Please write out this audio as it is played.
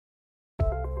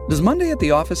Does Monday at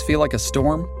the office feel like a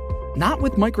storm? Not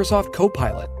with Microsoft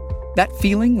Copilot. That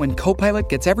feeling when Copilot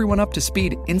gets everyone up to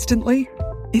speed instantly?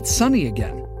 It's sunny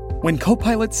again. When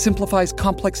Copilot simplifies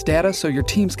complex data so your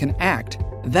teams can act,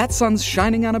 that sun's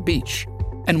shining on a beach.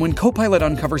 And when Copilot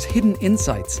uncovers hidden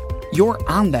insights, you're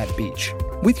on that beach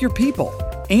with your people,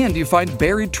 and you find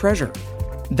buried treasure.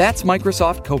 That's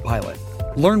Microsoft Copilot.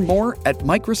 Learn more at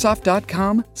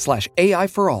Microsoft.com/AI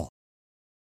for all.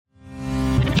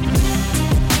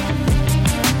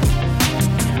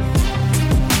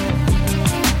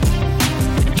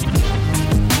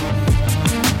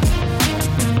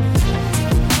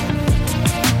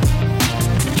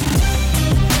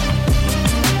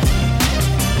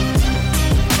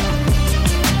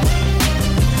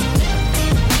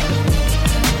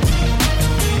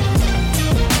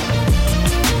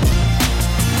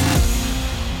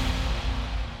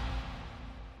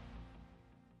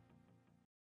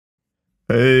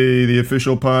 Hey, the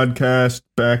official podcast,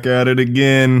 back at it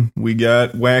again. We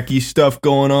got wacky stuff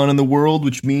going on in the world,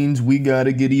 which means we got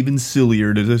to get even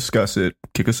sillier to discuss it.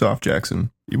 Kick us off,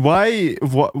 Jackson.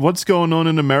 What's going on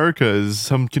in America? Is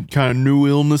some kind of new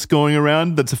illness going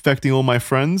around that's affecting all my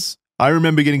friends? I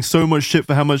remember getting so much shit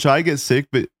for how much I get sick,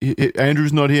 but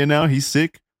Andrew's not here now. He's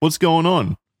sick. What's going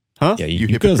on? Huh? Yeah,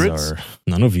 you guys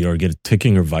none of you are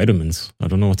taking your vitamins. I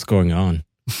don't know what's going on.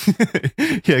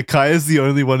 Yeah, Kaya's the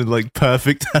only one in like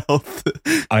perfect health.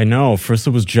 I know. First it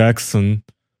was Jackson,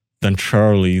 then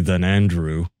Charlie, then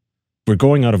Andrew. We're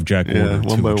going out of Jack order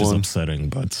too, which is upsetting,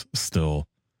 but still.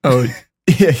 Oh,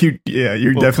 you're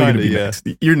definitely going to be next.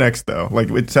 You're next though. Like,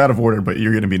 it's out of order, but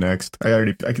you're going to be next.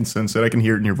 I can sense it. I can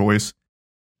hear it in your voice.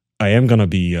 I am going to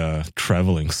be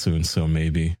traveling soon, so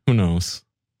maybe. Who knows?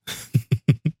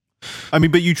 I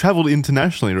mean, but you traveled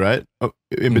internationally, right?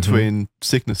 In between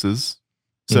sicknesses.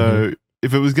 So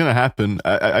if it was going to happen,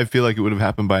 I feel like it would have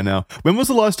happened by now. When was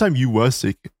the last time you were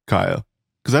sick, Kaya?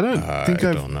 Because I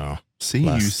don't know. Seen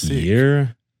you sick.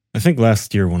 Year? I think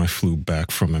last year when I flew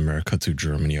back from America to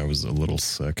Germany, I was a little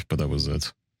sick, but that was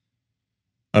it.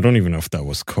 I don't even know if that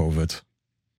was COVID.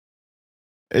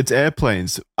 It's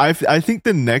airplanes. I think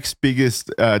the next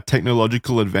biggest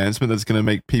technological advancement that's going to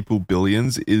make people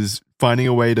billions is finding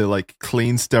a way to like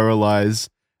clean, sterilize,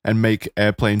 and make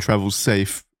airplane travel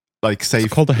safe. Like safe,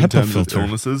 it's called a HEPA filter.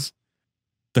 Illnesses.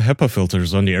 The HEPA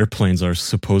filters on the airplanes are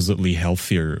supposedly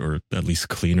healthier, or at least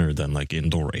cleaner than like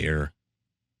indoor air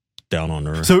down on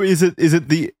Earth. So is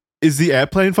the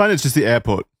airplane fine? It's just the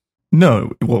airport.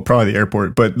 No, well, probably the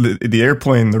airport, but the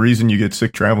airplane. The reason you get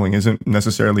sick traveling isn't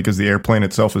necessarily because the airplane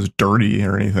itself is dirty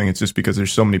or anything. It's just because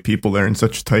there's so many people there in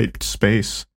such tight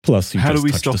space. Plus, you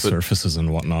just touch the surfaces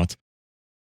and whatnot.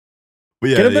 Well,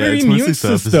 yeah, get a better immune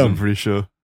system. I'm pretty sure.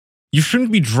 You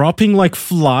shouldn't be dropping like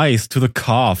flies to the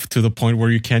cough to the point where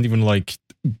you can't even like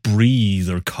breathe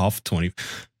or cough 20.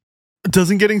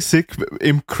 Doesn't getting sick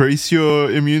increase your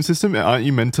immune system? Aren't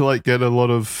you meant to like get a lot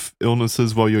of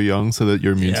illnesses while you're young so that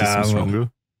your immune system's stronger?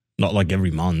 Well, not like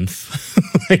every month.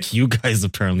 Like you guys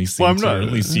apparently seem to, or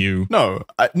at least you. No.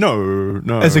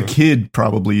 As a kid,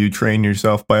 probably you train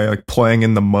yourself by like playing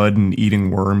in the mud and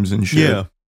eating worms and shit.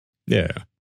 Yeah.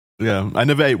 I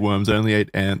never ate worms. I only ate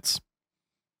ants.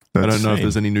 I don't know if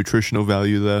there's any nutritional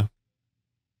value there.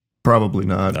 Probably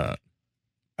not. I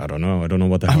don't know. I don't know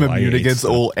what the hell I'm immune against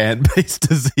all ant-based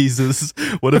diseases.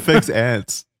 What affects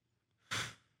ants?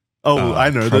 Oh, I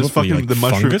know. Those fucking like the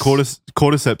mushroom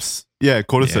cordyceps. Yeah,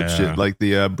 cordyceps shit, like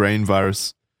the brain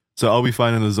virus. So I'll be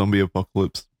fine in a zombie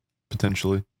apocalypse,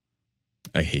 potentially.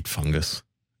 I hate fungus.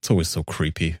 It's always so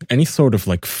creepy. Any sort of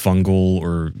like fungal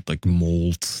or like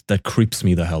mold, that creeps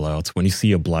me the hell out. When you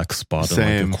see a black spot in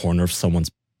like a corner of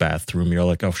someone's bathroom, you're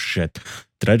like, oh shit,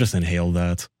 did I just inhale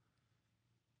that?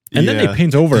 And then they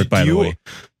paint over it, by the way.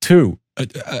 Two,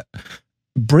 our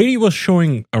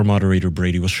moderator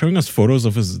Brady was showing us photos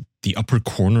of the upper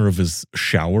corner of his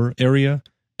shower area,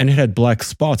 and it had black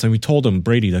spots. And we told him,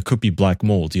 Brady, that could be black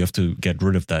mold. You have to get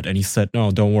rid of that. And he said,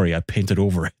 no, don't worry, I painted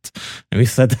over it. And we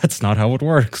said, that's not how it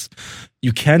works.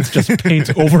 You can't just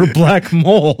paint over black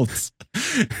molds.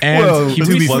 And well, to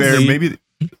be fair, maybe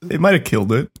it might have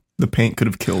killed it. The paint could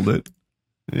have killed it.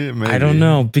 Yeah, maybe. I don't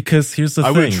know, because here's the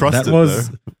thing. I would trust it, though.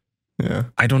 Yeah.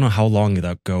 I don't know how long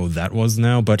ago that was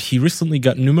now, but he recently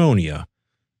got pneumonia.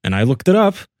 And I looked it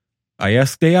up. I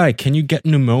asked AI, can you get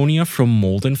pneumonia from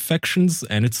mold infections?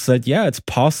 And it said, yeah, it's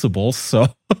possible. So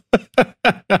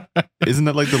isn't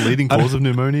that like the leading cause of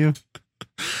pneumonia?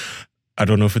 I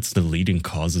don't know if it's the leading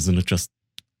cause. Isn't it just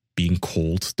being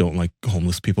cold? Don't like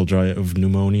homeless people die of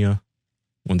pneumonia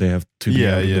when they have to be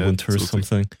out in the winter or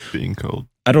something? Like being cold.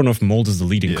 I don't know if mold is the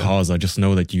leading cause. I just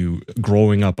know that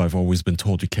growing up, I've always been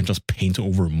told you can't just paint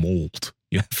over mold.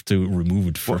 You have to remove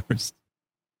it What? first.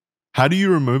 How do you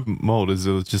remove mold? Is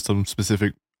it just some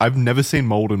specific? I've never seen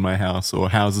mold in my house or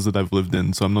houses that I've lived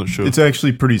in, so I'm not sure. It's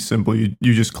actually pretty simple. You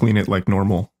just clean it like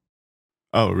normal.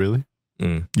 Oh, really?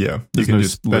 Mm. Yeah, you There's can no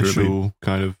just special literally.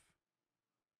 kind of.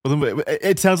 Well, then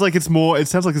it sounds like it's more. It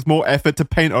sounds like it's more effort to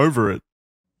paint over it.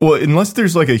 Well, unless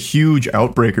there's like a huge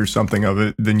outbreak or something of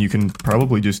it, then you can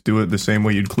probably just do it the same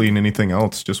way you'd clean anything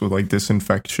else, just with like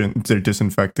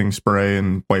disinfecting spray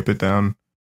and wipe it down.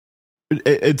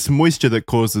 It's moisture that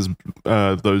causes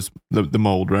the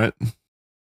mold, right?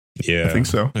 Yeah, I think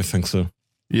so. I think so.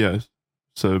 Yeah.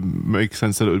 So it makes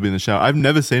sense that it would be in the shower. I've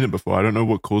never seen it before. I don't know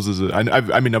what causes it. I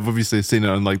mean, I've obviously seen it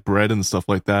on like bread and stuff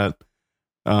like that,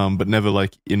 but never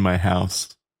like in my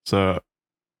house. So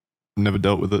I've never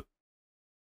dealt with it.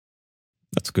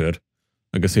 That's good.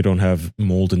 I guess you don't have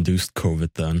mold-induced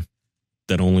COVID then.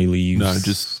 That only leaves No,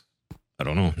 just I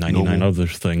don't know 99 normal. other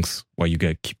things why you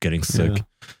keep getting sick. Yeah.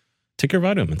 Take your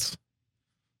vitamins.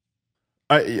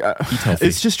 Eat healthy.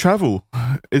 It's just travel.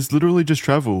 It's literally just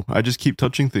travel. I just keep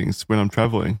touching things when I'm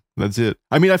traveling. That's it.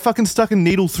 I mean, I fucking stuck a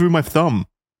needle through my thumb.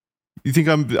 You think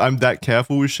I'm that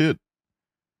careful with shit?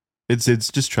 It's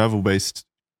just travel-based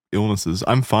illnesses.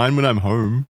 I'm fine when I'm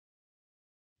home.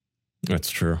 That's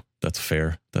true. That's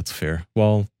fair. That's fair.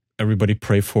 Well, everybody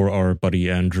pray for our buddy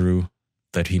Andrew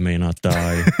that he may not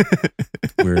die.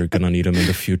 We're gonna need him in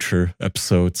the future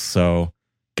episodes. So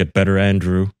get better,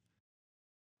 Andrew.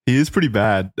 He is pretty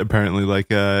bad, apparently. Like,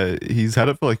 he's had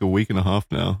it for like a week and a half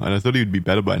now, and I thought he would be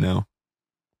better by now.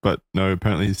 But no,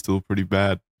 apparently he's still pretty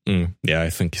bad. Yeah, I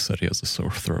think he said he has a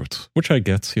sore throat, which I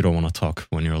get. You don't want to talk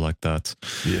when you're like that.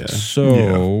 Yeah.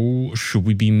 So, should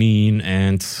we be mean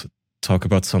and talk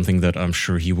about something that I'm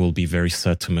sure he will be very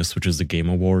sad to miss, which is the Game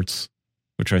Awards,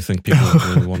 which I think people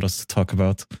really want us to talk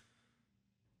about?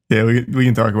 Yeah, we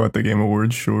can talk about the Game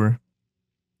Awards, sure.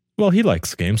 Well, he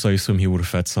likes games, so I assume he would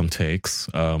have had some takes.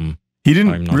 He I'm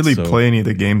didn't not really so- play any of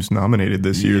the games nominated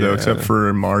this year, though, Yeah. except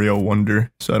for Mario Wonder.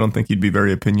 So I don't think he'd be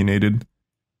very opinionated.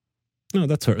 No,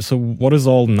 that's her. So, what is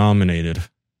all nominated?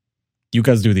 You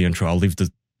guys do the intro. I'll leave the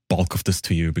bulk of this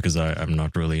to you because I'm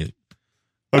not really.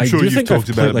 I'm I sure do you've think talked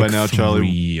I've about it played, by now, Charlie.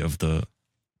 3 of the.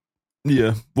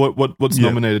 Yeah. What's Yeah.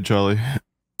 nominated, Charlie?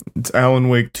 It's Alan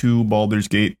Wake 2, Baldur's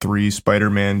Gate 3,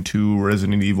 Spider-Man 2,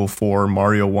 Resident Evil 4,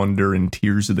 Mario Wonder, and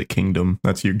Tears of the Kingdom.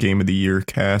 That's your Game of the Year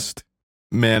cast.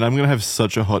 Man, I'm gonna have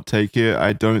such a hot take here.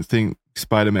 I don't think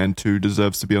Spider-Man 2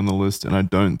 deserves to be on the list, and I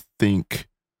don't think.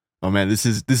 Oh man, this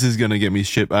is gonna get me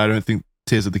shit. I don't think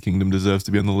Tears of the Kingdom deserves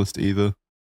to be on the list either.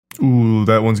 Ooh,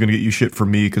 that one's going to get you shit from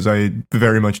me because I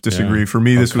very much disagree. Yeah. For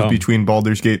me, How this was come? between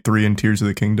Baldur's Gate 3 and Tears of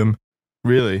the Kingdom.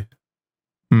 Really?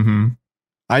 Mm-hmm.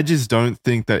 I just don't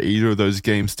think that either of those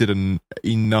games did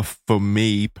enough for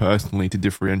me personally to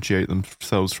differentiate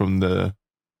themselves from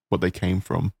what they came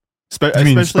from. You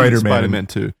mean Especially Spider-Man? Spider-Man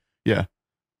 2. Yeah.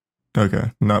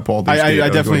 Okay, not Baldur's I Gate. I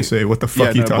was definitely- going to say, what the fuck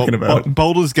are you no, talking about?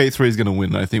 Baldur's Gate 3 is going to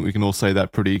win. I think we can all say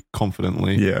that pretty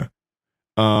confidently. Yeah.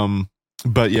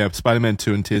 But yeah, Spider-Man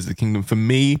 2 and Tears of the Kingdom. For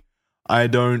me, I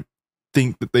don't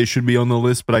think that they should be on the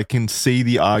list, but I can see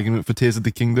the argument for Tears of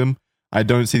the Kingdom. I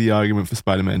don't see the argument for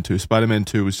Spider-Man 2. Spider-Man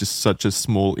 2 was just such a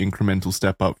small incremental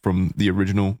step up from the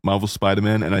original Marvel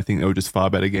Spider-Man, and I think they were just far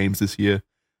better games this year.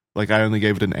 Like, I only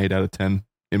gave it an 8 out of 10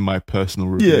 in my personal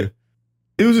review. Yeah.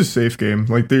 It was a safe game.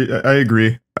 Like, I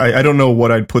agree. I don't know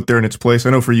what I'd put there in its place. I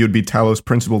know for you it'd be Talos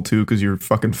Principle 2 because you're a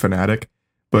fucking fanatic.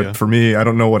 But Yeah. for me, I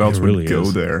don't know what else really would go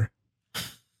is. there.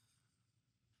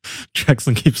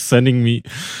 Jackson keeps sending me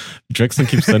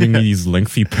these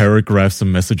lengthy paragraphs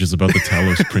and messages about the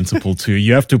Talos Principle too.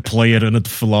 You have to play it in a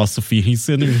philosophy. He's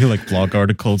sending me like blog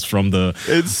articles from the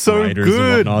It's so writers and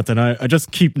good. whatnot, and I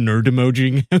just keep nerd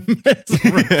emojing him as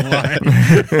a reply.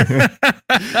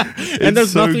 And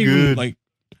there's so nothing good. like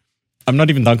I'm not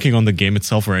even dunking on the game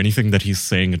itself or anything that he's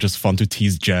saying. It's just fun to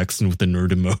tease Jackson with the nerd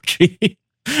emoji.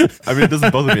 I mean, it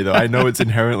doesn't bother me, though. I know it's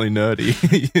inherently nerdy.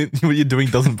 What you're doing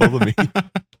doesn't bother me.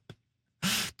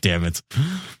 Damn it.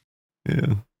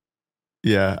 Yeah.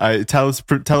 Yeah.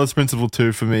 Talos Principle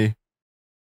 2 for me.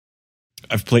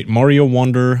 I've played Mario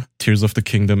Wonder, Tears of the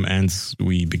Kingdom, and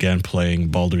we began playing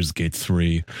Baldur's Gate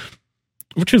 3,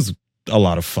 which is a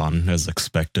lot of fun as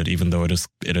expected, even though it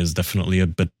is definitely a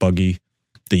bit buggy.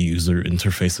 The user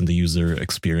interface and the user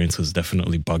experience is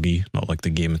definitely buggy, not like the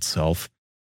game itself.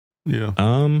 Yeah.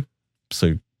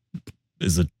 So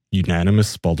is it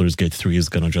unanimous? Baldur's Gate 3 is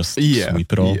gonna just Yeah.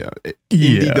 sweep it all? Yeah. Yeah,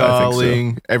 Indie I think so.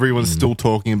 darling. Everyone's Mm. still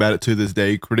talking about it to this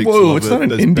day. Critics Whoa, love it's it. not an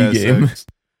There's indie bare game. sex.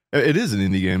 It is an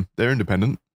indie game. They're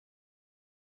independent.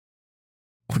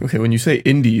 Okay, when you say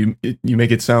indie, you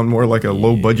make it sound more like a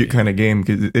low budget kind of game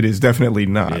because it is definitely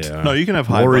not. Yeah. No, you can have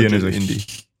high Lorien budget is a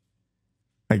indie.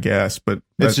 I guess, but It's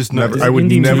that's just not- never. I would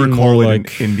Indie never mean call more it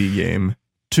like- an indie game.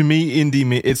 To me,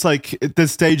 indie, it's like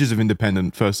there's stages of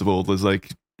independent. First of all, there's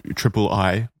like triple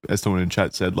I, as someone in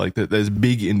chat said, like there's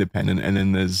big independent, and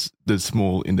then there's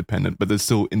small independent, but there's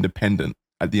still independent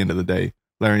at the end of the day.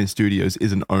 Larian Studios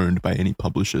isn't owned by any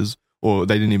publishers, or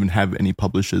they didn't even have any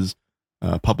publishers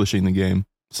publishing the game.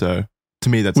 So to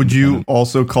me, that's Would you independent.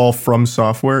 also call From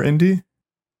Software indie?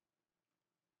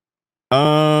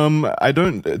 I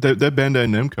don't. They're Bandai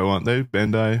Namco, aren't they?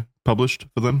 Bandai published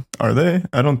for them. Are they?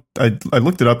 I don't. I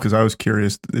looked it up because I was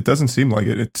curious. It doesn't seem like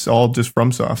it. It's all just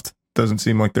FromSoft. Doesn't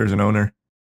seem like there's an owner.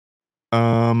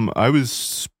 I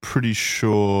was pretty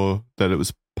sure that it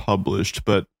was published,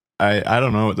 but I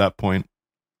don't know at that point.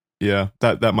 Yeah,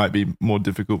 that might be more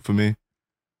difficult for me.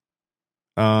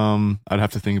 I'd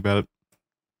have to think about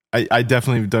it. I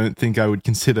definitely don't think I would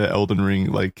consider Elden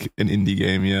Ring like an indie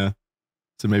game. Yeah,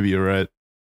 so maybe you're right.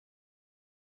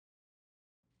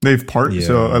 They've So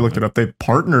Yeah. I looked it up. They've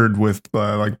partnered with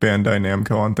like Bandai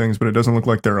Namco on things, but it doesn't look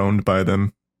like they're owned by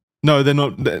them. No, they're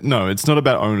not. No, it's not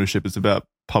about ownership. It's about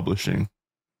publishing.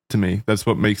 To me, that's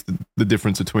what makes the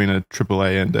difference between a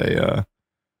AAA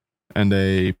and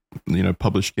a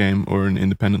published game or an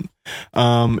independent.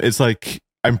 It's like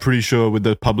I'm pretty sure with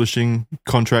the publishing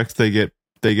contracts they get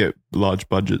large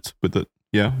budgets with it.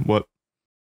 Yeah. What?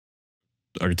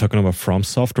 Are you talking about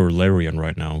FromSoft or Larian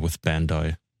right now with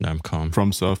Bandai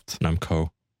FromSoft.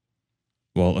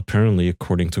 Well, apparently,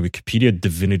 according to Wikipedia,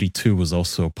 Divinity 2 was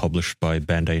also published by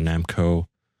Bandai Namco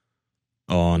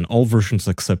on all versions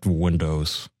except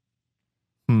Windows.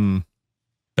 Bandai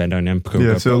Namco.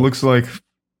 Yeah, got so it both. looks like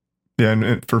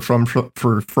and for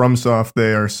FromSoft,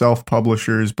 they are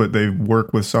self-publishers, but they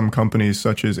work with some companies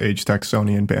such as Agetec,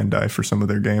 Sony, and Bandai for some of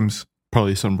their games.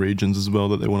 Probably some regions as well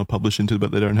that they want to publish into,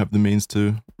 but they don't have the means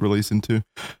to release into.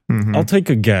 Mhm. I'll take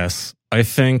a guess. I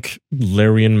think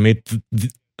Larian made.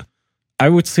 I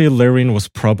would say Larian was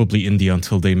probably indie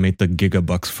until they made the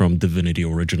Gigabucks from Divinity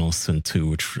Original Sin 2,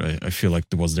 which I feel like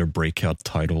was their breakout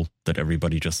title that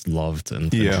everybody just loved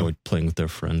and Yeah. enjoyed playing with their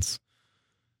friends,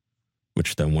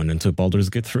 which then went into Baldur's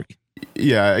Gate 3.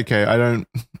 Yeah. Okay.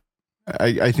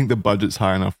 I think the budget's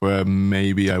high enough where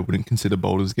maybe I wouldn't consider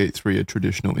Baldur's Gate 3 a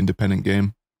traditional independent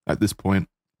game at this point.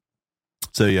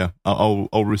 So yeah, I'll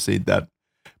recede that.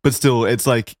 But still, it's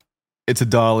like it's a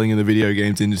darling in the video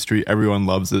games industry. Everyone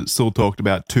loves it. Still talked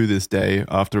about to this day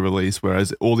after release,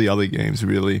 whereas all the other games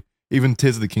really, even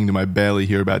Tears of the Kingdom, I barely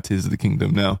hear about Tears of the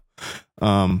Kingdom now.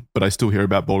 But I still hear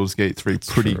about Baldur's Gate 3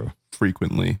 pretty True.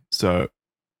 frequently. So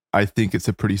I think it's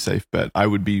a pretty safe bet. I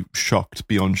would be shocked,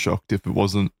 beyond shocked, if it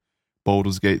wasn't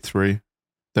Baldur's Gate 3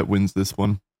 that wins this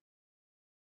one.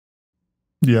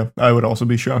 Yeah, I would also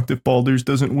be shocked if Baldur's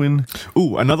doesn't win.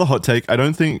 Ooh, another hot take. I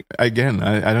don't think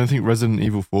Resident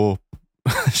Evil 4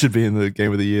 should be in the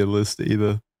Game of the Year list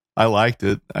either. I liked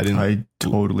it. I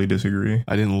totally disagree.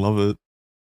 I didn't love it.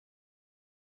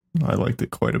 I liked it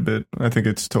quite a bit. I think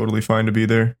it's totally fine to be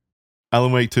there.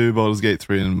 Alan Wake 2, Baldur's Gate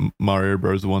 3, and Mario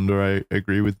Bros. Wonder I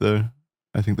agree with though.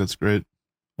 I think that's great.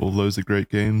 All those are great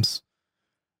games.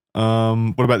 What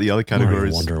about the other Mario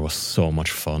categories? Wonder was so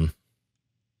much fun.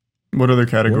 What other Where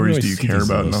categories do I do you see care these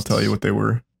about? And I'll lists? tell you what they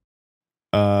were.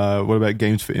 What about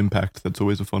games for impact? That's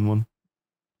always a fun one.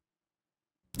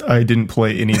 I didn't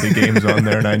play any of the games on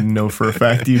there, and I know for a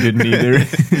fact you didn't either.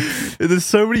 There's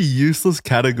so many useless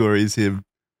categories here.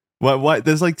 Why?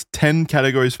 There's like 10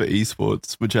 categories for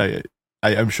esports, which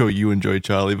I'm sure you enjoy,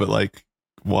 Charlie, but like,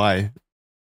 why?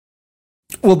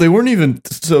 Well, they weren't even,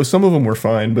 so some of them were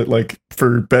fine, but like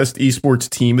for best esports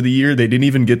team of the year, they didn't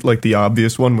even get like the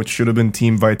obvious one, which should have been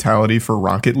Team Vitality for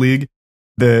Rocket League.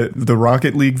 The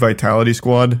Rocket League Vitality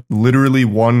squad literally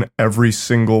won every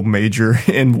single major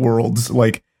in Worlds.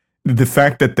 Like the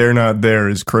fact that they're not there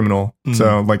is criminal.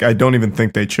 So like I don't even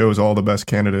think they chose all the best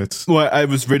candidates. Well, I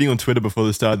was reading on Twitter before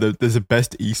the start that there's a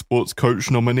best esports coach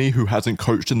nominee who hasn't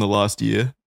coached in the last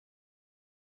year.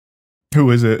 Who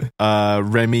is it?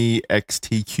 Remy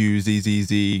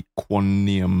XTQZZZ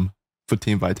Quanium for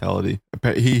Team Vitality.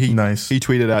 He Nice. He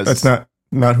tweeted out. That's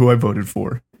not who I voted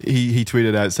for. He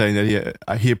tweeted out saying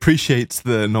that he appreciates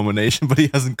the nomination, but he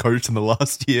hasn't coached in the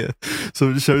last year. So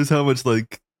it shows how much,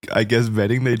 like, I guess,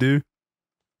 vetting they do.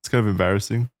 It's kind of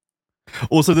embarrassing.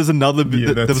 Also, there's another Yeah,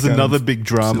 there that's was kind another of big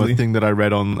drama silly. thing that I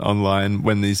read online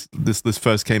when this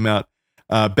first came out.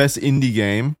 Best indie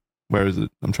game. Where is it?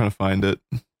 I'm trying to find it.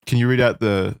 Can you read out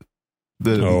the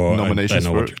nominations I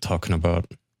know for what it? you're talking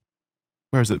about.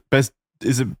 Where is it? It's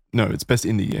best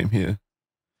indie game here.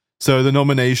 So the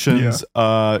nominations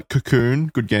are Cocoon,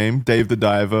 good game. Dave the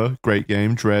Diver, great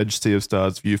game. Dredge, Sea of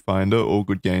Stars, Viewfinder, all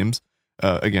good games.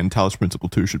 Again, Talos Principle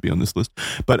 2 should be on this list.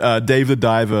 But Dave the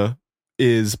Diver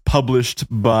is published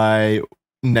by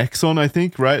Nexon, I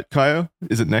think, right, Kaya?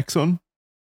 Is it Nexon?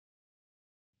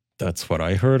 That's what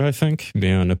I heard, I think.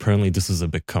 Yeah, and apparently this is a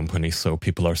big company, so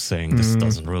people are saying this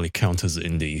doesn't really count as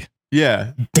indie.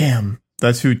 Yeah. Damn.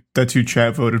 That's who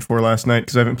chat voted for last night,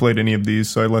 because I haven't played any of these,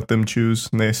 so I let them choose,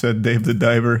 and they said Dave the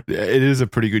Diver. It is a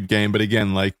pretty good game, but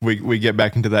again, like we get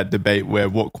back into that debate where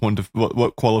what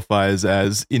qualifies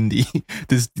as indie.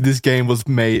 This game was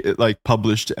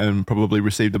published and probably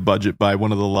received a budget by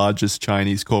one of the largest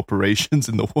Chinese corporations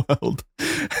in the world,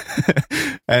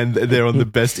 and they're on the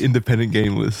best independent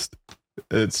game list.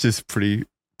 It's just pretty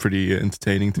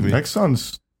entertaining to me.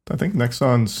 I think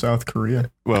Nexon's South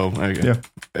Korea. Well, okay.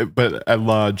 Yeah. But a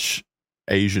large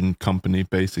Asian company,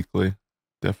 basically.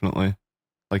 Definitely.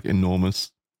 Like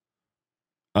enormous.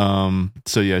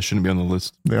 So yeah, it shouldn't be on the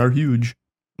list. They are huge.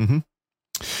 Mm-hmm.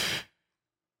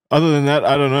 Other than that,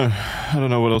 I don't know. I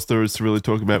don't know what else there is to really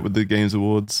talk about with the Games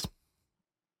Awards.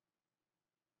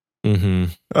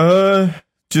 Mm-hmm.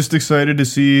 Just excited to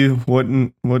see what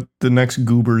the next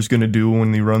goober's gonna do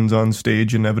when he runs on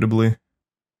stage inevitably.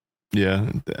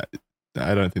 Yeah,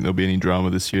 I don't think there'll be any drama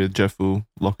this year. Jeff will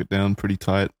lock it down pretty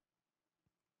tight.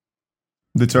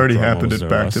 That's already happened at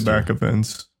back-to-back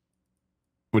events.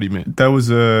 What do you mean? That was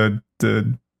the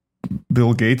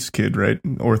Bill Gates kid, right?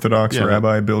 Orthodox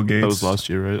Rabbi Bill Gates. That was last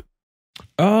year, right?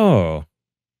 Oh.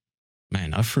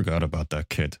 Man, I forgot about that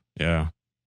kid. Yeah.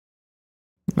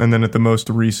 And then at the most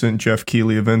recent Jeff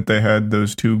Keighley event, they had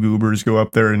those two goobers go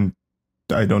up there, and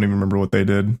I don't even remember what they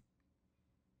did.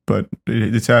 But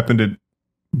it's happened at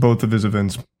both of his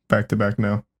events back to back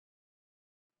now.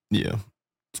 Yeah.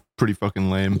 It's pretty fucking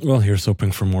lame. Well, here's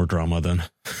hoping for more drama then.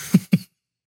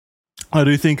 I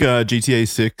do think GTA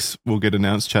 6 will get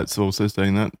announced. Chat's also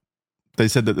saying that. They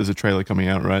said that there's a trailer coming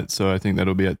out, right? So I think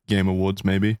that'll be at Game Awards,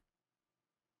 maybe.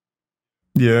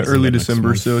 Yeah, early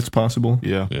December, so it's possible.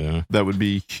 Yeah. That would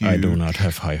be huge. I do not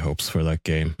have high hopes for that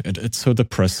game. It's so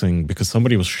depressing because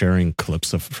somebody was sharing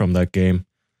clips from that game.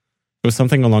 It was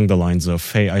something along the lines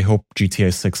of, hey, I hope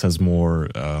GTA 6 has more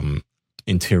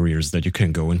interiors that you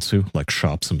can go into, like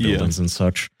shops and buildings and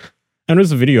such. And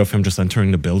there's a video of him just entering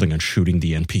the building and shooting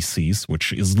the NPCs,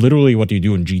 which is literally what you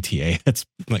do in GTA. It's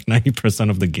like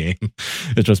 90% of the game.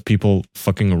 It's just people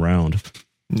fucking around.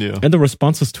 Yeah. And the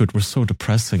responses to it were so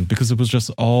depressing because it was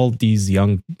just all these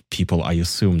young people, I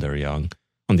assume they're young,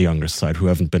 on the younger side, who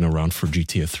haven't been around for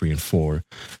GTA 3 and 4,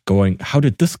 going, how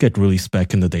did this get released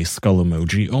back in the day? Skull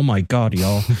emoji. Oh my God,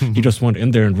 y'all. He just went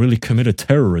in there and really committed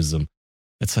terrorism.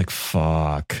 It's like,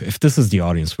 fuck. If this is the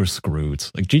audience, we're screwed.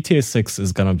 Like GTA 6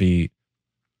 is going to be,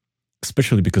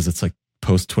 especially because it's like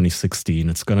post 2016,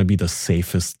 it's going to be the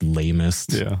safest,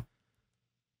 lamest. Yeah.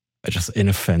 Just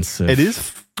inoffensive. It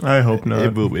is. I hope not.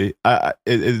 It will be.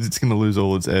 It's going to lose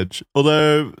all its edge.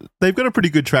 Although they've got a pretty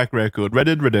good track record. Red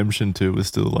Dead Redemption 2 was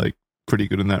still like pretty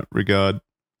good in that regard.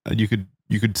 You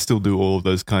could still do all of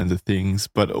those kinds of things,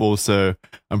 but also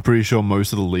I'm pretty sure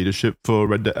most of the leadership for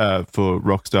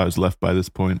Rockstar is left by this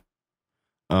point.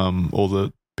 All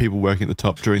the people working at the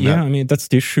top during that. Yeah, I mean that's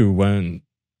the issue. When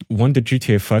did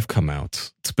GTA 5 come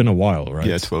out? It's been a while, right?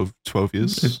 Yeah, 12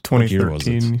 years.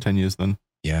 2013. 10 years then.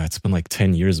 Yeah, it's been like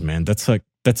 10 years, man. That's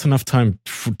enough time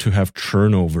to have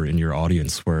turnover in your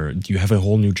audience where you have a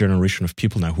whole new generation of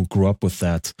people now who grew up with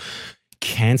that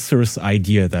cancerous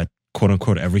idea that quote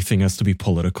unquote everything has to be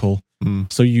political.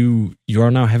 So you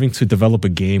are now having to develop a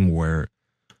game where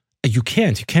you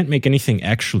can't make anything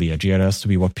actually edgy. It has to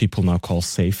be what people now call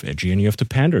safe edgy, and you have to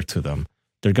pander to them.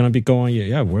 They're going to be going,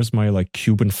 yeah, where's my like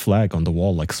Cuban flag on the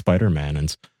wall like Spider-Man?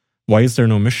 And why is there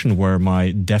no mission where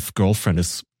my deaf girlfriend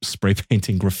is spray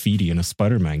painting graffiti in a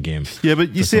Spider-Man game? Yeah,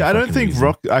 but you see, I don't think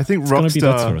I think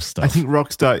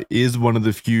Rockstar is one of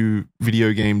the few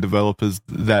video game developers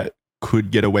that could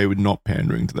get away with not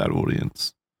pandering to that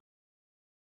audience.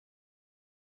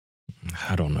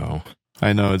 I don't know.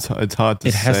 I know it's hard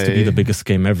to say. It has to be the biggest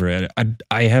game ever.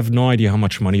 I have no idea how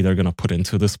much money they're going to put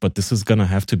into this, but this is going to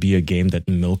have to be a game that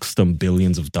milks them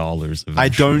billions of dollars. I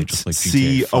don't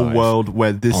see a world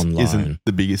where this isn't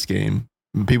the biggest game.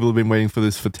 People have been waiting for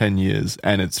this for 10 years,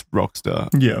 and it's Rockstar.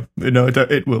 Yeah, no,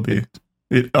 it will be.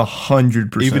 It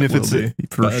 100% even if will it's be.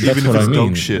 Even if it's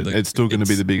dog shit, it's still going to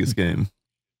be the biggest game.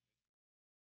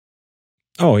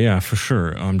 Oh, yeah, for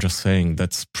sure. I'm just saying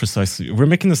that's precisely... We're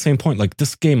making the same point. Like,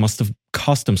 this game must have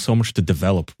cost them so much to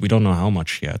develop. We don't know how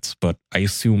much yet, but I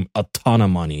assume a ton of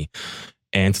money.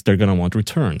 And they're going to want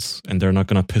returns. And they're not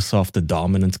going to piss off the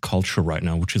dominant culture right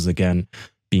now, which is, again,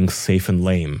 being safe and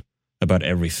lame. about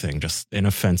everything. Just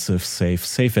inoffensive,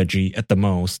 safe edgy at the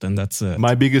most, and that's it.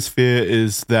 My biggest fear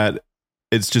is that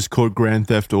it's just called Grand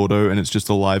Theft Auto and it's just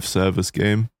a live service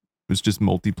game. It's just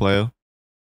multiplayer.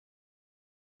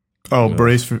 Oh,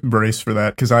 brace for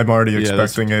that, because I'm already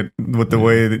expecting it with the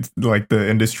way that like the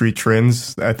industry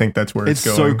trends. I think that's where it's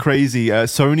going. So crazy.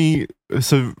 Sony.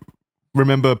 So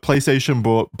remember, PlayStation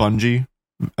bought Bungie,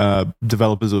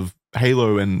 developers of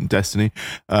Halo and Destiny,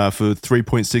 for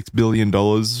 $3.6 billion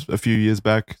a few years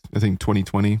back. I think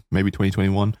 2020, maybe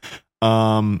 2021.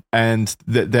 And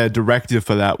their directive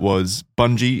for that was,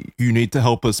 Bungie, you need to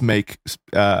help us make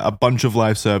a bunch of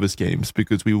live service games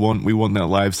because we want that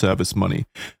live service money.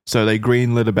 So they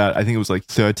greenlit about, I think it was like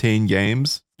 13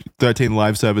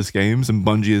 live service games, and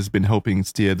Bungie has been helping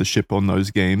steer the ship on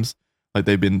those games. Like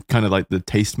they've been kind of like the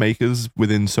tastemakers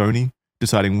within Sony,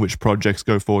 deciding which projects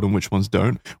go forward and which ones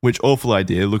don't. Which awful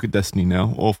idea. Look at Destiny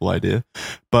now, awful idea.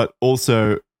 But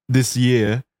also this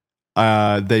year,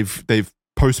 they've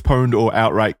postponed or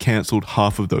outright cancelled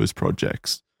half of those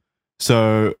projects.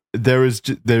 So there's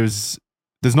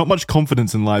not much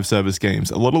confidence in live service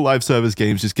games. A lot of live service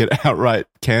games just get outright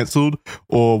cancelled,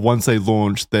 or once they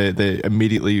launch, they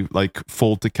immediately like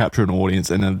fall to capture an audience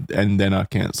and then are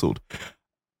cancelled.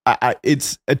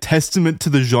 It's a testament to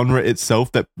the genre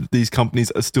itself that these companies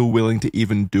are still willing to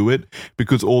even do it,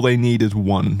 because all they need is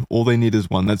one.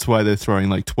 That's why they're throwing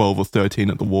like 12 or 13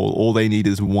 at the wall. All they need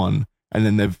is one. And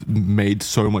then they've made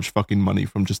so much fucking money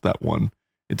from just that one.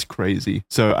 It's crazy.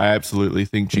 So I absolutely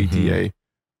think GTA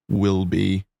will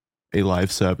be a live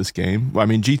service game. I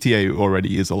mean, GTA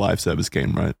already is a live service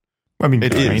game, right? I mean,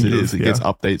 it is. It yeah. gets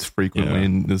updates frequently,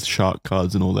 and there's shark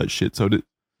cards and all that shit. So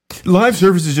live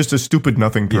service is just a stupid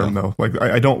nothing term, though. Like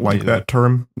I don't like that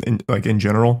term in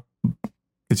general.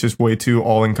 It's just way too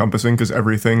all encompassing, because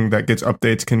everything that gets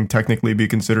updates can technically be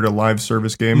considered a live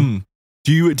service game.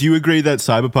 Do you agree that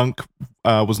Cyberpunk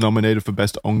was nominated for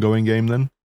best ongoing game then?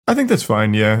 I think that's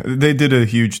fine. Yeah, they did a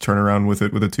huge turnaround with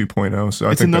it with a 2.0. So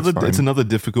I think that's fine. It's another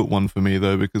difficult one for me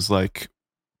though, because like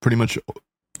pretty much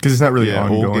because it's not really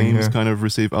ongoing. All games kind of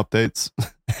receive updates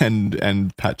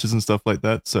and patches and stuff like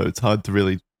that. So it's hard to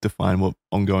really define what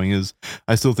ongoing is.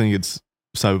 I still think it's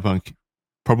Cyberpunk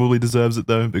probably deserves it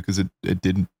though, because it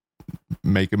did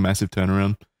make a massive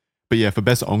turnaround. But yeah, for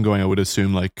best ongoing, I would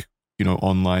assume like,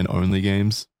 online only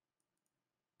games,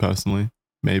 personally,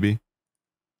 maybe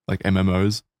like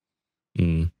MMOs.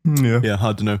 Yeah,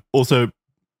 hard to know. Also,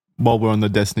 while we're on the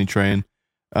Destiny train,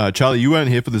 Charlie, you weren't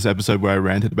here for this episode where I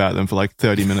ranted about them for like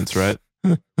 30 minutes, right?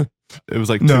 It was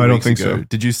like 2 weeks I don't think ago. so.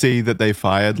 Did you see that they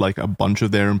fired like a bunch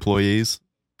of their employees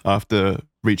after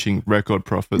reaching record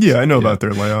profits? Yeah, I know about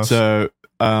their layoffs. So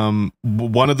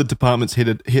one of the departments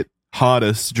hit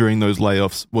hardest during those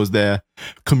layoffs was their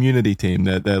community team.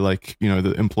 They're like,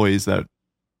 the employees that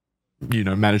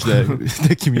manage their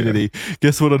community.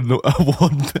 Guess what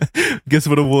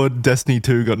award Destiny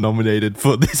 2 got nominated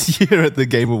for this year at the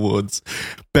Game Awards?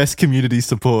 Best community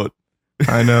support.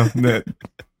 I know that.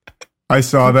 I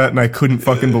saw that and I couldn't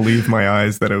fucking believe my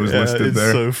eyes that it was listed there.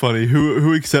 It's so funny.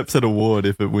 Who accepts that award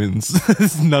if it wins?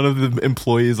 None of the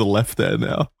employees are left there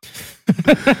now.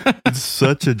 It's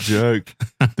such a joke.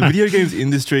 The video games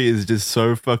industry is just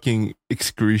so fucking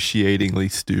excruciatingly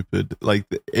stupid. Like,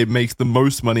 it makes the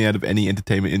most money out of any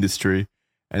entertainment industry,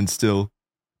 and still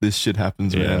this shit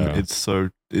happens, man. It's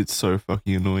so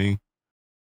fucking annoying.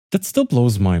 That still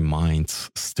blows my mind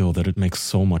still, that it makes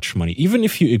so much money. Even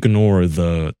if you ignore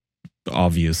the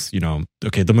obvious,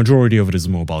 the majority of it is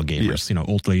mobile gamers,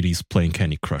 old ladies playing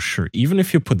Candy Crush. Sure. Even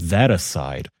if you put that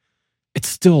aside, it's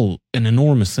still an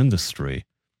enormous industry.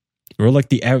 Or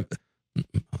like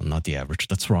not the average,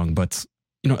 that's wrong, but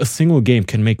a single game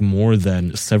can make more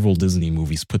than several Disney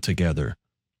movies put together.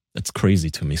 That's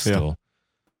crazy to me still. Yeah.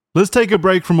 Let's take a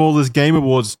break from all this Game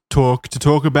Awards talk to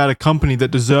talk about a company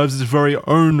that deserves its very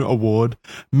own award,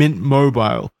 Mint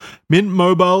Mobile. Mint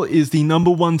Mobile is the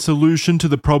 #1 solution to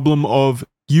the problem of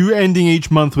you ending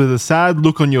each month with a sad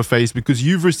look on your face because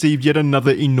you've received yet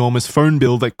another enormous phone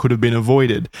bill that could have been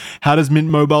avoided. How does Mint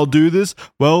Mobile do this?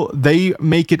 Well, they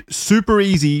make it super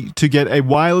easy to get a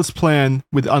wireless plan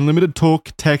with unlimited talk,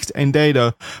 text, and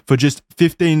data for just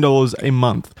 $15 a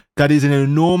month. That is an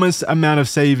enormous amount of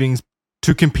savings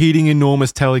to competing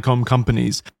enormous telecom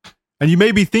companies. And you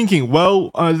may be thinking, well,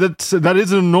 that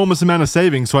is an enormous amount of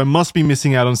savings, so I must be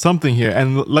missing out on something here.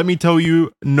 And let me tell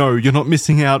you, no, you're not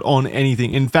missing out on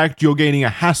anything. In fact, you're gaining a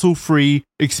hassle-free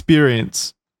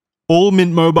experience All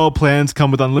Mint Mobile plans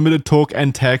come with unlimited talk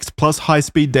and text, plus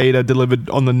high-speed data delivered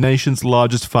on the nation's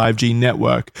largest 5G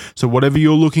network. So whatever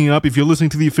you're looking up, if you're listening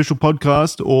to the official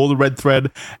podcast or the Red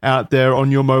Thread out there on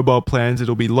your mobile plans,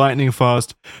 it'll be lightning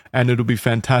fast and it'll be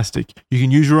fantastic. You can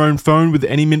use your own phone with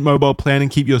any Mint Mobile plan and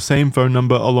keep your same phone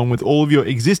number along with all of your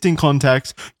existing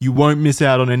contacts. You won't miss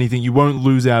out on anything. You won't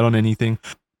lose out on anything.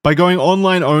 By going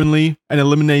online only and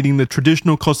eliminating the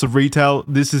traditional cost of retail,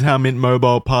 this is how Mint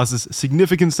Mobile passes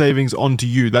significant savings on to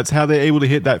you. That's how they're able to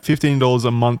hit that $15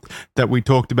 a month that we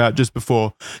talked about just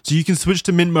before. So you can switch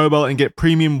to Mint Mobile and get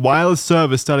premium wireless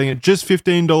service starting at just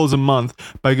 $15 a month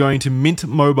by going to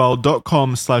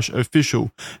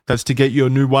mintmobile.com/official. That's to get your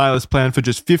new wireless plan for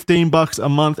just $15 a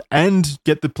month and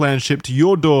get the plan shipped to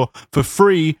your door for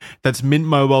free. That's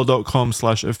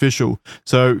mintmobile.com/official.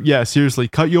 So yeah, seriously,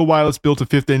 cut your wireless bill to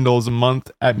 $15 a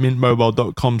month at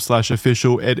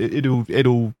mintmobile.com/official.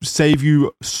 It'll save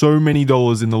you so many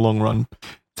dollars in the long run.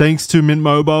 Thanks to Mint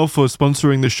Mobile for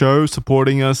sponsoring the show,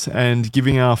 supporting us, and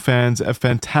giving our fans a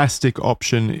fantastic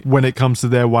option when it comes to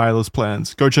their wireless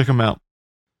plans. Go check them out.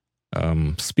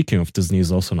 Speaking of, Disney is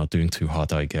also not doing too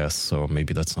hot, I guess, so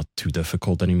maybe that's not too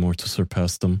difficult anymore to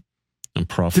surpass them and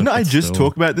profit. Didn't I just still.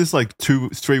 talk about this like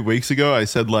 2-3 weeks ago? I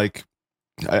said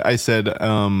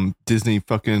Disney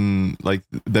fucking, like,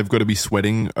 they've got to be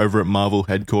sweating over at Marvel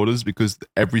headquarters because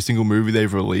every single movie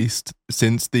they've released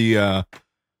since the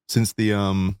Infinity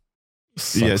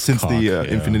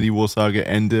War saga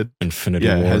ended, Infinity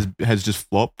War has just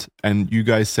flopped. And you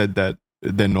guys said that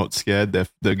they're not scared,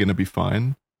 they're gonna be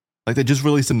fine. Like, they just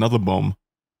released another bomb,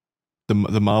 the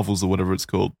Marvels or whatever it's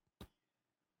called.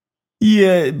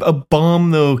 Yeah, a bomb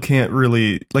though can't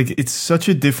really, like, it's such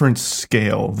a different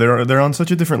scale. They're on such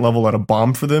a different level that a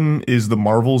bomb for them is the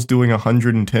Marvels doing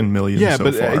 110 million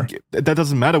so far. That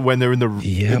doesn't matter when they're in the but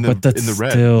in that's the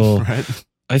red, still, right?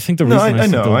 I think the reason I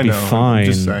said they'll be fine. I'm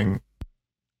just saying.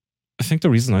 I think the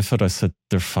reason I said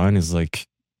they're fine is, like,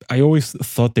 I always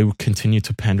thought they would continue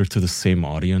to pander to the same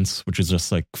audience, which is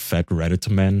just like fat Reddit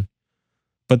men.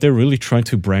 But they're really trying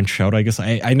to branch out, I guess.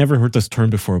 I never heard this term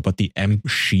before, but the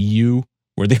MCU,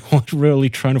 where they are really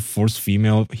trying to force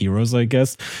female heroes, I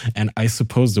guess. And I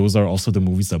suppose those are also the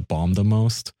movies that bomb the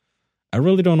most. I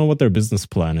really don't know what their business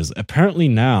plan is. Apparently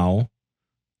now,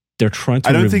 they're trying to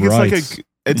I don't think it's rewrite. like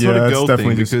it's not a girl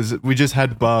thing because we just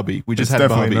had Barbie. We just had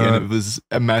Barbie and it was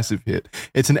a massive hit.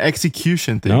 It's an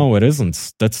execution thing. No, it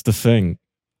isn't. That's the thing.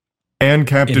 And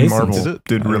Captain Marvel Is it?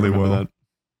 did really well. That.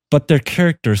 But their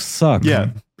characters suck. Yeah,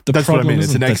 that's what I mean.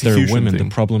 It's an execution they're women. Thing.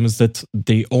 The problem is that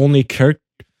the only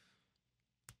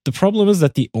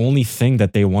only thing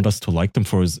that they want us to like them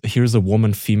for is, here's a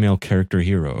woman female character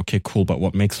hero. Okay, cool, but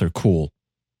what makes her cool?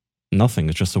 Nothing.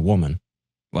 It's just a woman.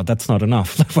 Well, that's not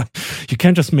enough. You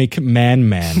can't just make man,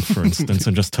 for instance,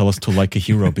 and just tell us to like a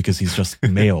hero because he's just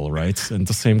male, right? And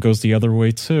the same goes the other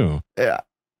way too. Yeah.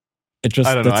 It just,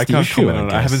 I don't know. I can't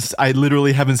comment on it. I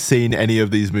literally haven't seen any of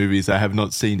these movies. I have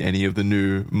not seen any of the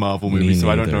new Marvel movies, so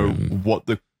I don't know what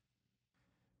the.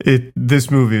 This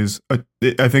movie is. I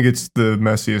think it's the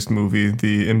messiest movie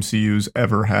the MCU's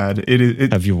ever had.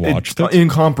 Have you watched it?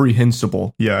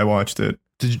 Incomprehensible. Yeah, I watched it.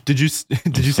 Did you see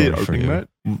it opening night?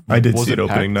 I did see it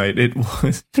opening night. It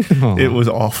was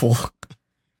awful.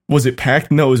 Was it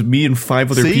packed? No, it was me and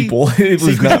 5 other people. It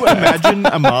was not. Could you imagine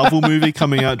a Marvel movie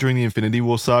coming out during the Infinity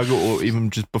War saga, or even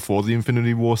just before the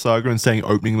Infinity War saga, and saying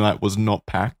opening night was not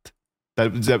packed?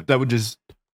 That would just.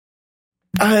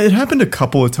 It happened a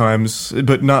couple of times,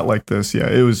 but not like this. Yeah,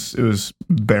 it was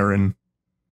barren.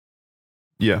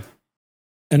 Yeah.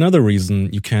 Another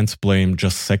reason you can't blame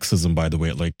just sexism, by the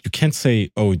way, like, you can't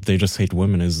say, oh, they just hate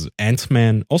women, is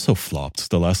Ant-Man also flopped,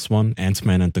 the last one.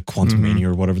 Ant-Man and the Quantumania,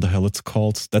 or whatever the hell it's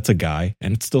called. That's a guy,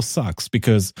 and it still sucks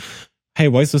because, hey,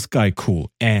 why is this guy cool?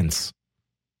 Ants.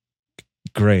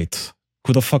 Great.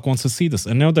 Who the fuck wants to see this?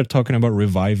 And now they're talking about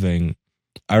reviving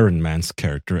Iron Man's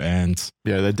character and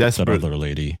they're desperate. That other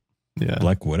lady. Yeah.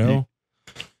 Black Widow.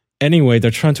 Anyway, they're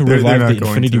trying to revive the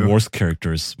Infinity Wars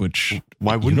characters, which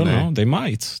why wouldn't you don't they? know. They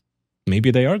might.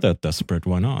 Maybe they are that desperate.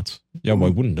 Why not? Yeah, why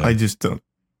wouldn't they? I just don't.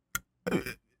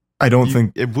 I don't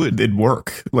think it would. It'd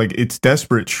work. Like, it's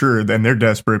desperate, sure, and they're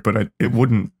desperate, but it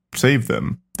wouldn't save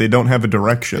them. They don't have a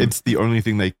direction. It's the only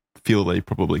thing they feel they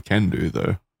probably can do,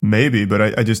 though. Maybe,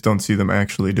 but I just don't see them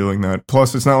actually doing that.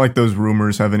 Plus, it's not like those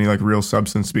rumors have any, like, real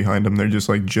substance behind them. They're just,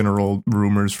 like, general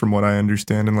rumors from what I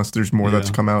understand, unless there's more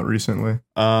that's come out recently.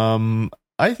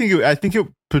 I think it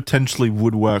potentially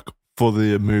would work for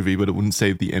the movie, but it wouldn't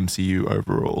save the MCU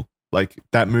overall. Like,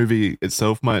 that movie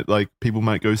itself might, like, people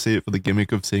might go see it for the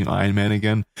gimmick of seeing Iron Man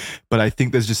again, but I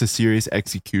think there's just a serious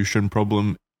execution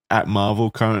problem at Marvel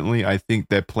currently, I think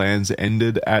their plans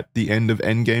ended at the end of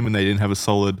Endgame, and they didn't have a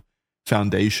solid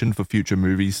foundation for future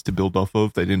movies to build off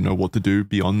of. They didn't know what to do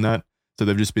beyond that, so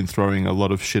they've just been throwing a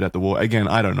lot of shit at the wall. Again,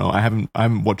 I don't know. I haven't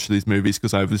watched these movies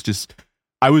because I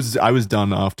was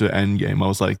done after Endgame. I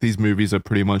was like, these movies are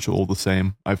pretty much all the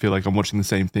same. I feel like I'm watching the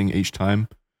same thing each time,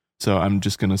 so I'm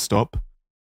just gonna stop.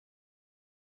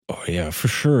 Oh yeah, for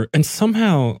sure. And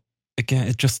somehow, again,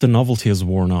 it just the novelty has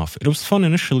worn off. It was fun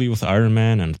initially with Iron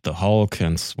Man and the Hulk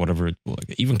and whatever,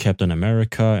 like even Captain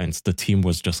America, and the team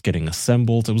was just getting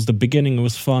assembled. It was the beginning. It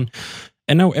was fun,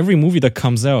 and now every movie that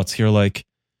comes out, you're like,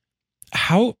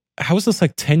 how is this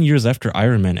like 10 years after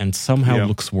Iron Man and somehow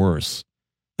looks worse?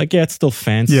 Like, yeah, it's still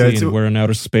fancy and we're in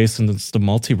outer space and it's the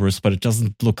multiverse, but it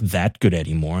doesn't look that good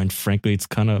anymore. And frankly, it's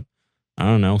kind of, I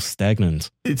don't know, stagnant.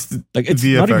 It's like it's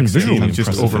VFX not even visually team is just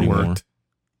impressive overworked. anymore.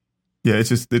 Yeah, it's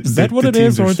just Is that what it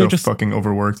is, or are they just fucking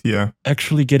overworked? Yeah,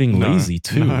 actually getting No, lazy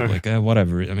too? no. Like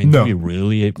whatever. I mean, No. do we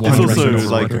really? It's 100% also overworking.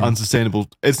 like unsustainable.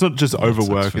 It's not just Well, it sucks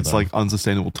overwork. for It's them. like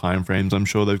unsustainable time frames. I'm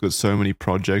sure they've got so many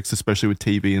projects, especially with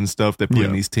TV and stuff. They're putting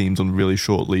Yeah. these teams on really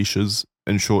short leashes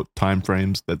and short time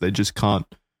frames that they just can't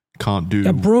do.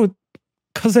 Yeah, bro.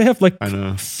 Because they have like I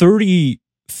know. 30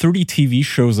 TV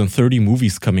shows and 30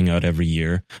 movies coming out every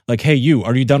year. Like, hey,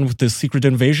 are you done with the Secret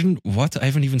Invasion? What? I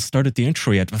haven't even started the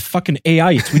intro yet. Fucking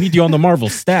AI, we need you on the Marvel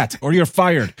stat, or you're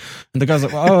fired. And the guy's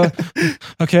like, oh,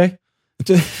 okay.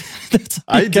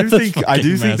 I do think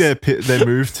mess. their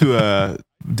move to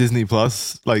Disney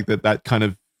Plus, like that kind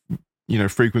of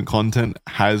frequent content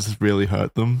has really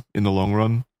hurt them in the long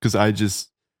run. Because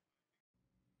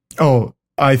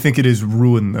I think it has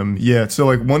ruined them. Yeah, so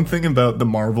like one thing about the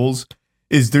Marvels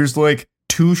is there's like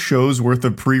 2 shows worth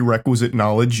of prerequisite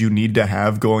knowledge you need to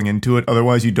have going into it.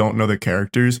 Otherwise, you don't know the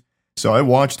characters. So I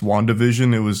watched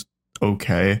WandaVision. It was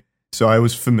okay. So I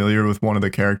was familiar with one of the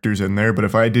characters in there. But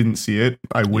if I didn't see it,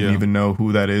 I wouldn't even know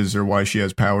who that is or why she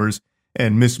has powers.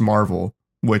 And Miss Marvel,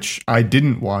 which I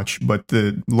didn't watch, but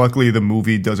luckily the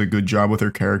movie does a good job with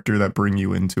her character that bring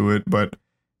you into it. But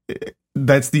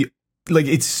that's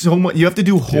it's so much. You have to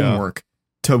do homework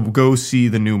to go see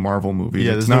the new Marvel movie.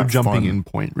 Yeah, it's there's not no jumping fun. in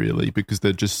point really because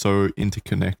they're just so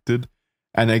interconnected.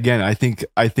 And again, I think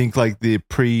like the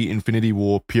pre-Infinity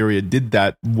War period did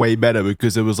that way better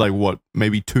because it was like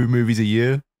maybe 2 movies a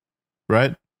year,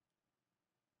 right?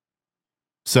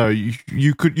 So you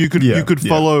could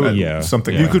follow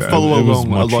something. You like could that. follow It was along a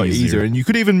much lot easier. easier, and you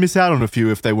could even miss out on a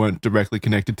few if they weren't directly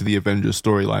connected to the Avengers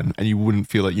storyline, and you wouldn't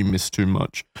feel like you missed too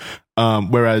much.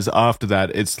 Whereas after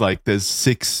that, it's like there's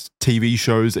 6 TV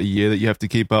shows a year that you have to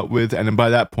keep up with, and then by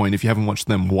that point, if you haven't watched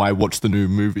them, why watch the new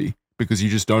movie? Because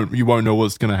you won't know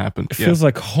what's going to happen. It feels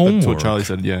like homework. That's what Charlie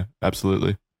said. Yeah,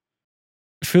 absolutely.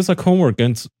 It feels like homework,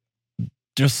 and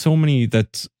there's so many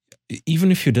that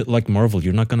even if you did like Marvel,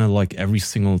 you're not gonna like every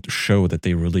single show that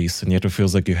they release, and yet it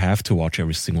feels like you have to watch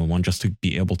every single one just to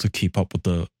be able to keep up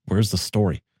with where's the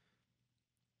story.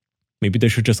 Maybe they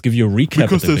should just give you a recap.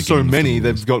 Because at the there's so beginning of the many,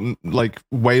 movies. they've gotten like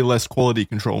way less quality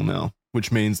control now, which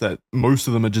means that most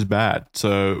of them are just bad.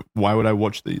 So why would I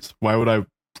watch these? Why would I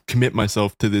commit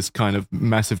myself to this kind of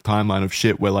massive timeline of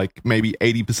shit where like maybe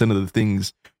 80% of the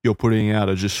things you're putting out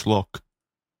are just schlock?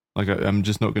 Like I'm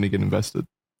just not going to get invested.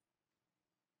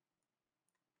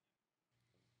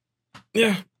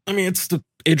 Yeah, I mean, it's the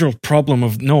age-old problem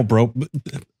of, no, bro,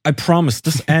 I promise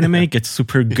this anime gets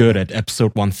super good at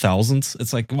episode 1000.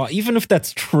 It's like, well, even if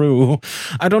that's true,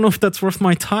 I don't know if that's worth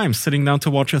my time sitting down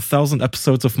to watch 1,000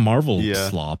 episodes of Marvel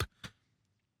slop.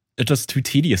 It's just too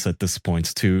tedious at this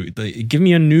point. Give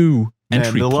me a new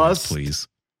entry point, please.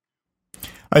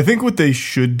 I think what they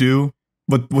should do,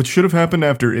 what should have happened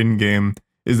after Endgame,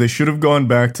 is they should have gone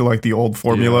back to like the old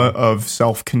formula of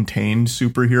self-contained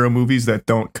superhero movies that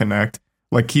don't connect.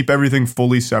 Like keep everything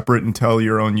fully separate and tell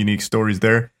your own unique stories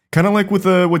there. Kind of like with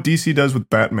what DC does with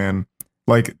Batman.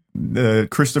 Like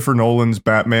Christopher Nolan's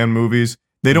Batman movies,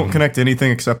 they don't connect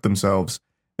anything except themselves.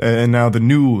 And now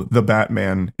The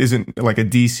Batman isn't like a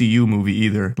DCU movie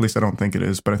either. At least I don't think it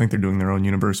is, but I think they're doing their own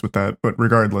universe with that. But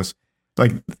regardless,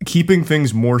 like keeping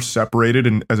things more separated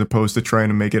and as opposed to trying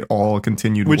to make it all a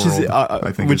continued world,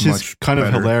 I think which is is kind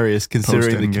of hilarious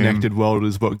considering the post-Endgame. connected world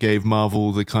is what gave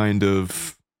Marvel the kind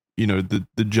of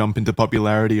the jump into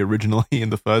popularity originally in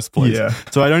the first place. Yeah.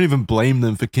 So I don't even blame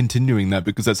them for continuing that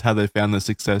because that's how they found their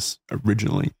success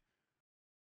originally.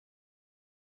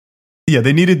 Yeah,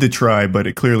 they needed to try, but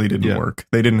it clearly didn't work.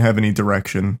 They didn't have any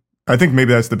direction. I think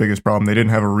maybe that's the biggest problem. They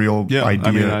didn't have a real idea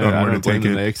on where to don't blame take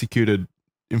them. it. They executed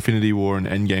Infinity War and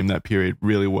Endgame that period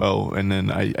really well, and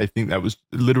then I think that was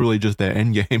literally just their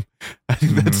Endgame. I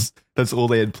think that's all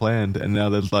they had planned, and now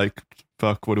they're like,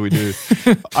 fuck, what do we do?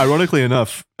 Ironically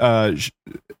enough,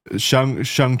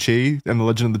 Shang-Chi and the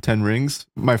Legend of the Ten Rings,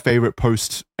 my favorite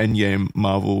post-Endgame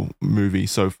Marvel movie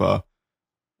so far.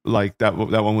 Like that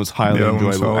one was highly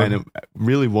enjoyable, and it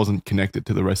really wasn't connected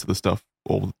to the rest of the stuff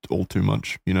all too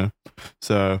much, you know?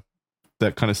 So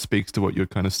that kind of speaks to what you're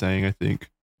kind of saying, I think.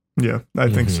 Yeah, I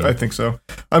think so. I think so.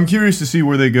 I'm curious to see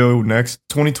where they go next.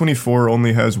 2024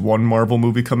 only has one Marvel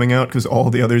movie coming out because all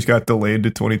the others got delayed to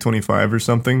 2025 or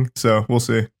something. So we'll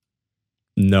see.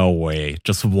 No way.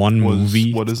 Just one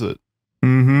movie? What is it?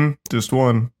 Just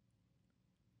one.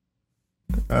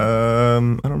 I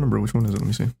don't remember which one is it. Let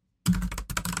me see.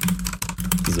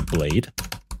 Is it Blade?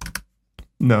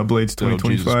 No, Blade's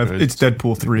 2025. It's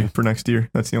Deadpool 3 for next year.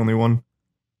 That's the only one.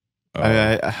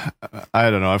 I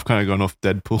don't know. I've kind of gone off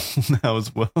Deadpool now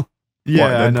as well.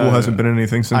 Yeah, Deadpool hasn't been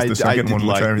anything since the second one,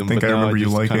 which I think I remember you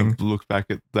liking. Kind of look back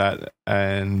at that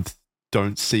and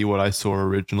don't see what I saw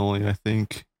originally. I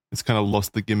think it's kind of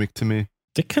lost the gimmick to me.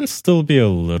 It can still be a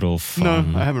little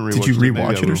fun. No, I haven't rewatched it. Did you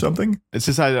rewatch it or something? It's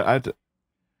just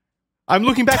I'm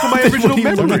looking back on my original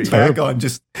memory.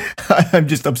 I'm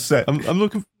just upset. I'm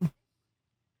looking.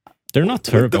 They're not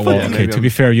terrible. Well, okay, to be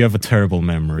fair, you have a terrible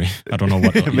memory. I don't know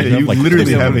what. You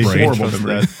literally have a horrible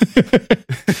memory.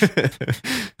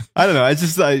 I don't know. I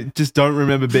just don't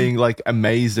remember being like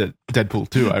amazed at Deadpool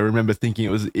 2. I remember thinking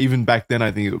it was, even back then,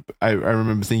 I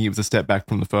remember thinking it was a step back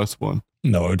from the first one.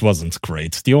 No, it wasn't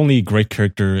great. The only great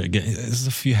character, again, is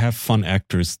if you have fun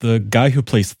actors. The guy who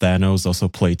plays Thanos also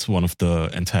played one of the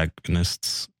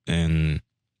antagonists in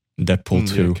Deadpool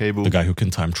 2. Yeah, Cable. The guy who can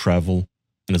time travel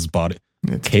in his body.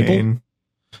 It's Cable? Kane.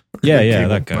 Yeah, Cable,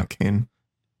 that guy. not Kane.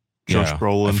 Josh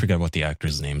Brolin. I forget what the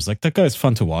actor's name is. Like, that guy's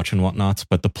fun to watch and whatnot,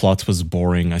 but the plot was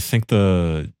boring. I think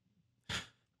it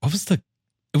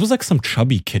was like some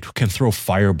chubby kid who can throw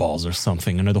fireballs or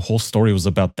something, and the whole story was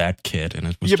about that kid, and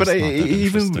it was but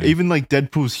even like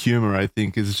Deadpool's humor, I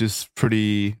think, is just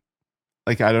pretty.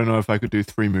 Like, I don't know if I could do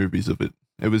 3 movies of it.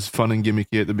 It was fun and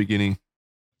gimmicky at the beginning.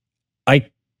 I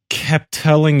kept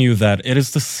telling you that it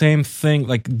is the same thing.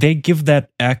 Like, they give that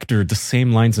actor the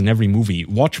same lines in every movie.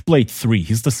 Watch Blade 3.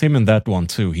 He's the same in that one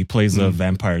too. He plays a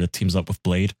vampire that teams up with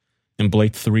Blade in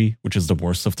Blade 3, which is the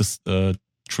worst of this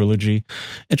trilogy.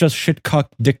 It just shitcock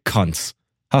dick cunts.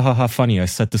 Ha ha ha, funny, I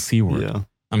said the C word. Yeah.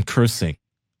 I'm cursing.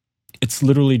 It's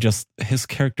literally just his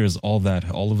character is all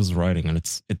that, all of his writing, and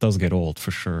it does get old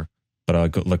for sure.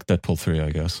 But like Deadpool 3, I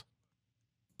guess.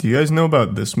 Do you guys know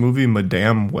about this movie,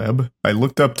 Madame Web? I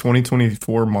looked up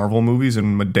 2024 Marvel movies,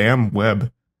 and Madame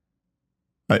Web.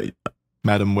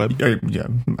 Madame Web? Yeah,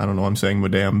 I don't know. I'm saying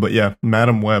Madame, but yeah,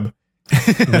 Madame Web.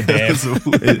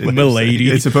 Milady.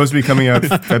 It's supposed to be coming out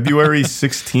February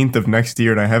 16th of next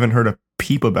year, and I haven't heard a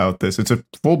peep about this. It's a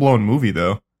full-blown movie,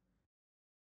 though.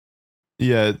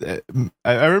 Yeah,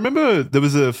 I remember there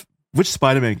was which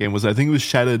Spider-Man game was it? I think it was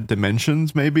Shattered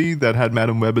Dimensions, maybe, that had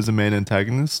Madame Web as a main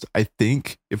antagonist. I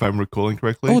think, if I'm recalling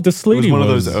correctly. Oh, this lady was one of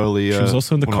those early. She was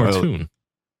also in the cartoon.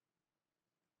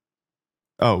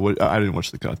 I didn't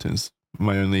watch the cartoons.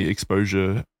 My only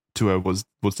exposure to her was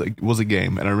a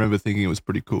game, and I remember thinking it was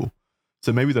pretty cool.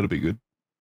 So maybe that'll be good.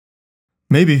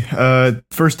 Maybe.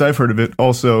 First I've heard of it.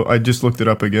 Also, I just looked it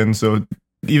up again. So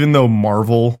even though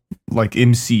Marvel, like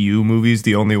MCU movies,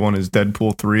 the only one is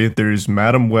Deadpool 3, there's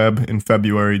Madame Web in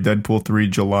February, Deadpool 3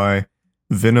 July,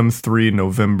 Venom 3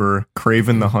 November,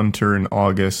 Kraven the Hunter in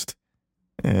August,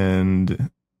 and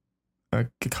a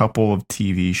couple of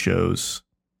TV shows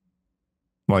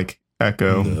like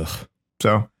Echo. Ugh.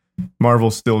 So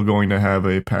Marvel's still going to have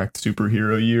a packed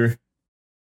superhero year.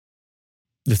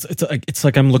 It's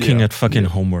like I'm looking at fucking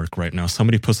homework right now.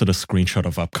 Somebody posted a screenshot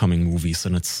of upcoming movies,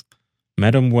 and it's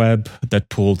Madame Web,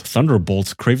 Deadpool,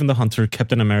 Thunderbolts, Kraven the Hunter,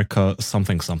 Captain America,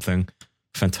 something,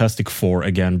 Fantastic Four,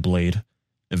 again, Blade,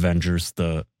 Avengers,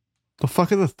 The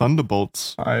fuck are the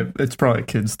Thunderbolts? It's probably a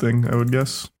kid's thing, I would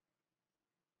guess.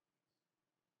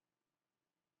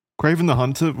 Kraven the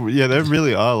Hunter? Yeah, they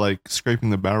really are like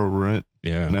scraping the barrel, right?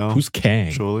 Yeah. No, Who's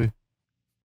Kang? Surely.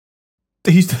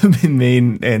 He's the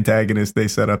main antagonist they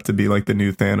set up to be like the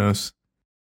new Thanos.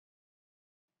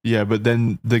 Yeah, but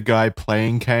then the guy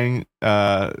playing Kang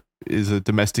is a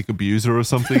domestic abuser or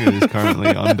something and is currently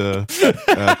under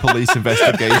police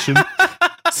investigation.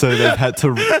 So they've had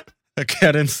to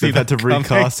recast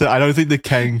it. I don't think the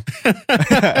Kang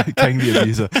the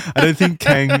abuser. I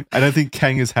don't think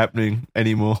Kang is happening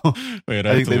anymore. Wait,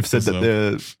 I think they've said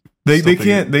that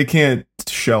they can't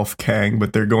shelf Kang,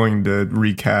 but they're going to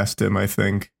recast him, I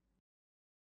think.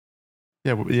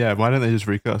 Yeah, why don't they just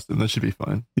recast him? That should be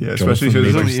fine. Yeah, especially because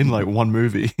he's only in like one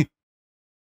movie.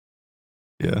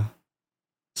 Yeah.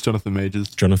 It's Jonathan Majors.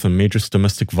 Jonathan Majors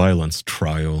domestic violence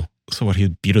trial. So what,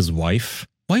 he'd beat his wife?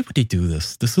 Why would he do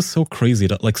this? This is so crazy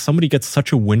that like somebody gets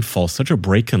such a windfall, such a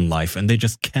break in life, and they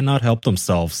just cannot help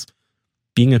themselves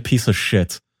being a piece of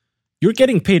shit. You're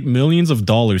getting paid millions of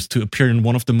dollars to appear in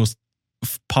one of the most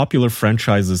popular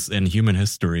franchises in human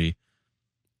history.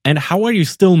 And how are you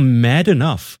still mad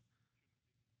enough?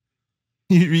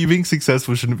 You being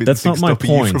successful shouldn't be That's the not thing my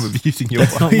stopping you point. from abusing your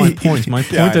That's wife. not my point. My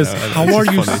Yeah, point I is, know, how it's are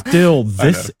just you funny. still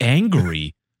this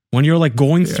angry when you're like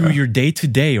going through Yeah. your day to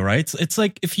day, right? It's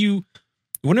like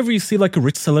whenever you see like a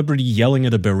rich celebrity yelling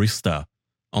at a barista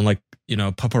on like,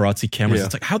 paparazzi cameras, Yeah.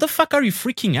 it's like, how the fuck are you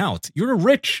freaking out? You're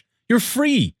rich. You're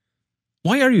free.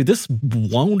 Why are you this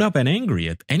wound up and angry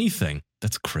at anything?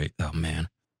 That's great. Oh, man.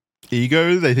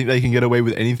 Ego, they think they can get away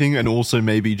with anything, and also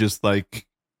maybe just like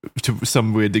to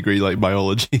some weird degree like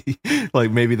biology.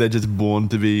 Like maybe they're just born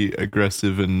to be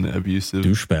aggressive and abusive.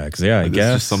 Douchebags. Yeah, I Like, guess.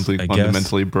 there's just something I guess.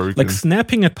 fundamentally broken. Like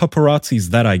snapping at paparazzis,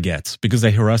 that I get, because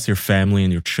they harass your family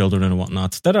and your children and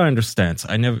whatnot. That I understand.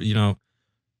 I never,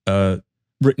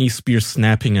 Britney Spears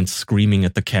snapping and screaming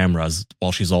at the cameras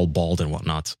while she's all bald and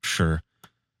whatnot. Sure.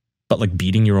 But like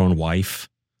beating your own wife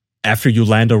after you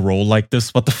land a role like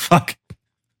this, what the fuck?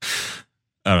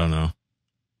 I don't know.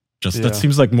 Just that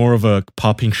seems like more of a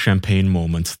popping champagne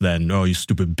moment than, oh, you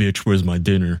stupid bitch, where's my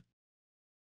dinner?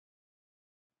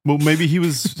 Well, maybe he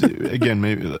was again.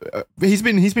 Maybe he's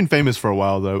been famous for a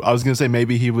while though. I was gonna say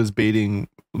maybe he was beating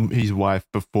his wife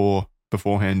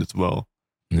beforehand as well.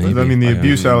 Maybe. I mean, the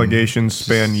abuse don't know. allegations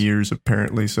span years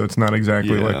apparently, so it's not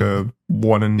exactly Yeah. like a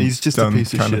one and He's just a done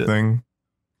piece of kind shit. of thing.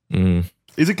 Mm.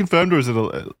 Is it confirmed or is it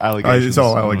allegations? It's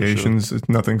all I'm not sure. allegations.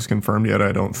 Nothing's confirmed yet.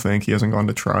 I don't think he hasn't gone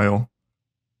to trial.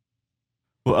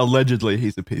 Well, allegedly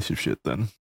he's a piece of shit then.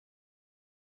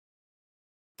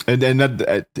 And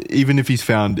that even if he's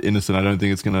found innocent, I don't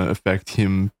think it's going to affect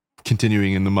him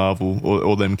continuing in the Marvel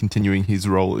or them continuing his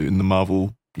role in the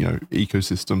Marvel,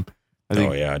 ecosystem. I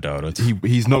think Oh, yeah, I doubt it.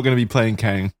 he's not going to be playing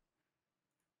Kang,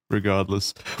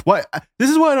 regardless. Why? This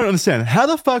is why I don't understand. How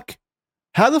the fuck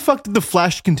did the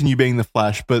Flash continue being the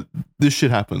Flash, but this shit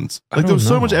happens? I Like there was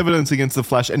don't so much know. evidence against the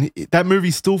Flash, and that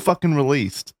movie's still fucking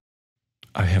released.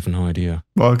 I have no idea.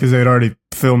 Well, because they'd already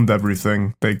filmed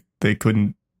everything. They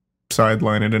couldn't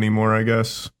sideline it anymore, I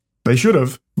guess. They should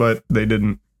have, but they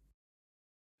didn't.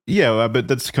 Yeah, but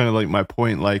that's kind of like my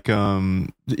point. Like,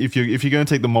 if you're going to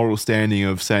take the moral standing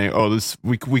of saying, "Oh, this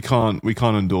we can't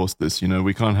endorse this,"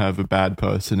 we can't have a bad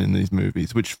person in these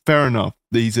movies. Which fair enough.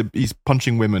 He's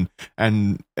punching women,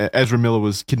 and Ezra Miller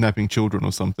was kidnapping children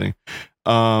or something.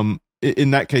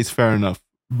 In that case, fair enough.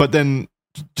 But then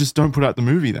just don't put out the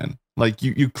movie. Then, like,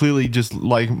 you clearly just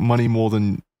like money more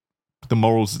than the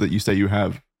morals that you say you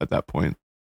have at that point.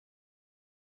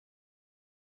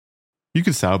 You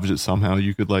could salvage it somehow.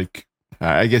 You could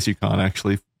I guess you can't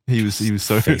actually. He was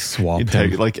so Face swap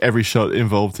him. like every shot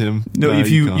involved him. No, if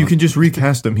you can't. can just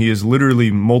recast him. He is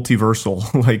literally multiversal.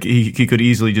 Like he could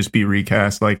easily just be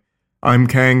recast. Like I'm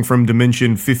Kang from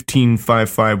Dimension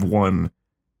 15551,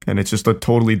 and it's just a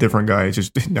totally different guy. It's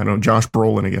just I don't know, Josh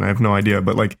Brolin again. I have no idea,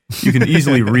 but like you can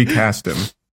easily recast him.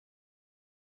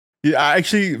 Yeah,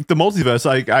 actually, the multiverse.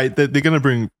 They're going to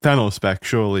bring Thanos back.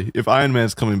 Surely, if Iron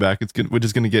Man's coming back, we're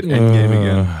just going to get Endgame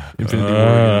again. Infinity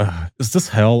War again. Is this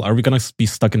hell? Are we gonna be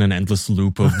stuck in an endless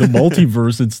loop of the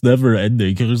multiverse? It's never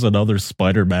ending. Here's another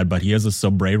Spider-Man, but he has a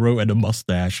sombrero and a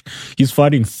mustache. He's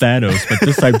fighting Thanos, but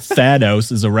this time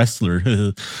Thanos is a wrestler.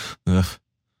 Ugh.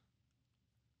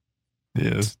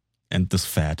 Yeah. End this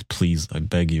fad, please. I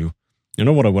beg you. You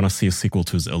know what I want to see a sequel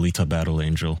to is Alita Battle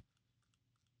Angel.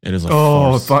 It is a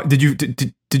farce. Did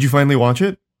you finally watch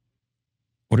it?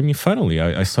 What do you mean finally?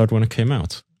 I saw it when it came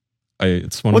out.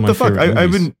 It's one What of my the fuck? favorite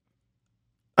movies.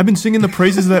 I've been singing the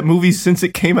praises of that movie since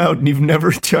it came out, and you've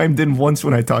never chimed in once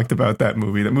when I talked about that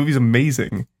movie. That movie's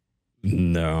amazing.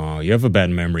 No, you have a bad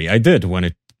memory. I did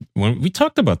when we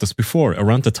talked about this before,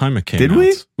 around the time it came Did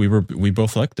out. we? We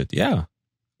both liked it. Yeah.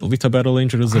 Alita Battle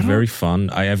Angel is a very fun.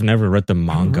 I have never read the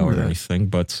manga or remember that. anything,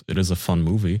 but it is a fun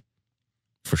movie.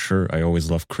 For sure. I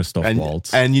always love Christoph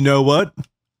Waltz. And you know what?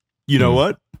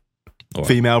 What?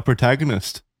 Female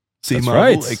protagonist. See, That's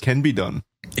Marvel, right. it can be done.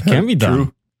 It can be done.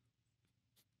 True.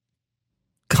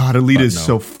 God, Alita But is no.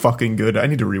 so fucking good. I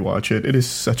need to rewatch it. It is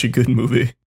such a good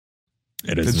movie.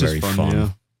 It is It's very just fun.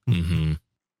 Yeah. Hmm.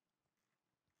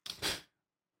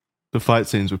 The fight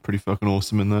scenes were pretty fucking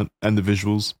awesome in that, and the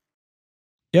visuals.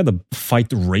 Yeah, the fight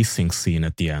racing scene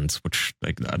at the end, which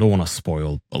I don't want to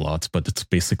spoil a lot, but it's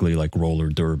basically like roller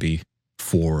derby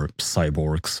for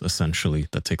cyborgs, essentially,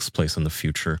 that takes place in the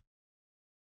future.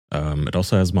 It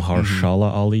also has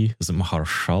Mahershala Ali. Is it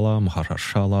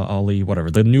Mahershala Ali? Whatever.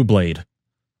 The new Blade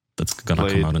that's gonna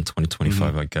come Blade. out in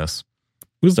 2025, I guess.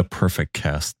 It was the perfect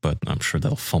cast, but I'm sure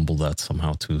they'll fumble that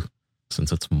somehow too,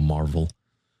 since it's Marvel.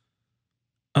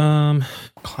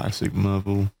 Classic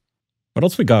Marvel. What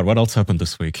else we got? What else happened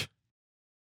this week?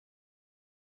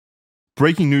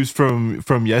 Breaking news from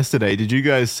yesterday. Did you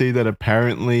guys see that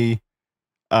apparently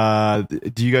do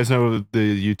you guys know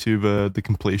the YouTuber The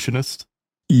Completionist?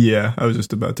 Yeah, I was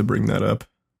just about to bring that up.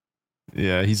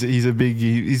 Yeah, he's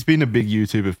been a big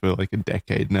YouTuber for like a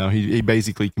decade now. He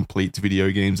basically completes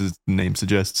video games, as the name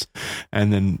suggests,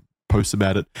 and then posts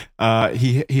about it.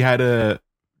 He had a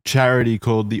charity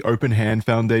called the Open Hand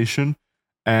Foundation,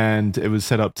 and it was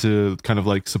set up to kind of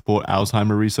like support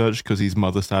Alzheimer research because his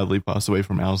mother sadly passed away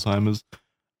from Alzheimer's.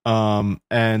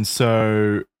 And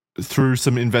so through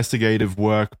some investigative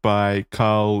work by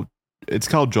Carl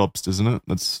Jobst, isn't it?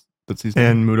 That's his name.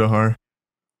 And Mudahar.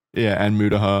 Yeah, and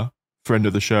Mudahar, friend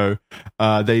of the show.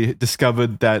 They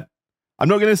discovered that, I'm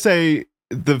not going to say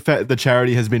the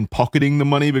charity has been pocketing the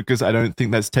money, because I don't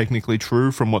think that's technically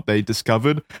true from what they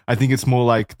discovered. I think it's more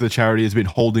like the charity has been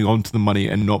holding on to the money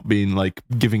and not been like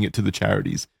giving it to the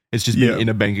charities. It's just been in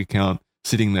a bank account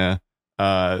sitting there.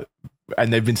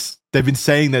 And they've been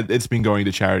saying that it's been going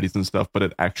to charities and stuff, but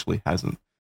it actually hasn't.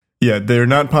 Yeah, they're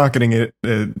not pocketing it.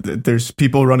 There's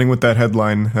people running with that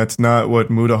headline. That's not what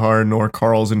Mudahar nor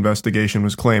Carl's investigation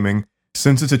was claiming.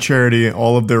 Since it's a charity,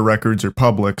 all of their records are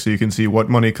public, so you can see what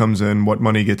money comes in, what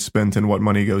money gets spent, and what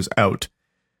money goes out.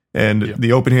 And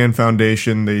the Open Hand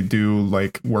Foundation, they do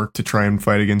like work to try and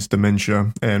fight against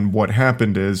dementia. And what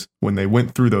happened is, when they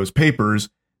went through those papers,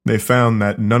 they found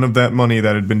that none of that money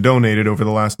that had been donated over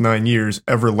the last 9 years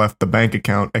ever left the bank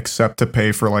account, except to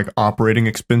pay for like operating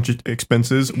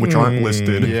expenses, which aren't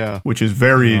listed, which is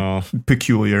very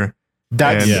peculiar.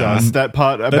 That's that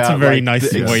part about, that's a very like,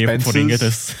 nice way of putting it,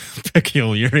 as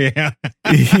peculiar. Yeah.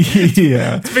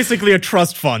 It's basically a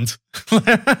trust fund.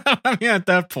 I mean, at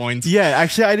that point. Yeah,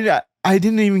 actually, I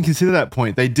didn't even consider that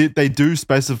point. They do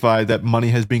specify that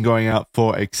money has been going out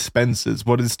for expenses.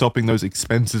 What is stopping those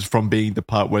expenses from being the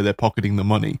part where they're pocketing the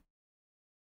money?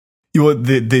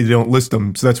 They don't list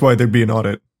them, so that's why there'd be an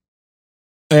audit.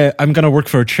 I'm gonna work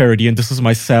for a charity, and this is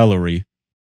my salary.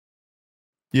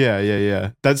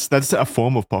 Yeah. That's a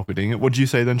form of pocketing. What did you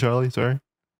say then, Charlie? Sorry.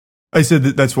 I said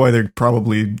that's why they're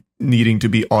probably needing to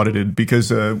be audited,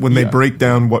 because when they break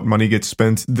down what money gets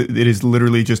spent, it is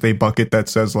literally just a bucket that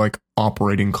says like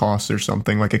operating costs or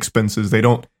something, like expenses. They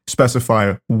don't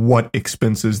specify what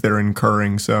expenses they're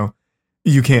incurring, so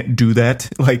you can't do that.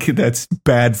 Like, that's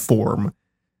bad form.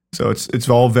 So it's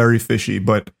all very fishy,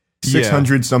 but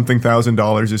 $600-something thousand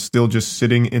is still just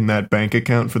sitting in that bank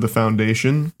account for the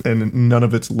foundation, and none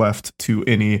of it's left to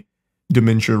any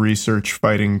dementia research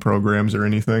fighting programs or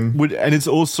anything. And it's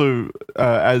also,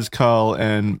 as Carl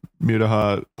and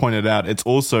Mudahar pointed out, it's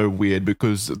also weird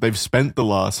because they've spent the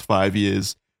last 5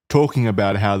 years talking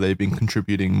about how they've been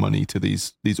contributing money to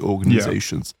these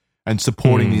organizations and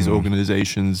supporting these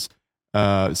organizations.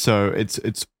 So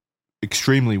it's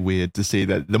extremely weird to see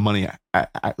that the money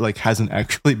like hasn't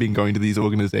actually been going to these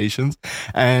organizations.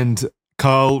 And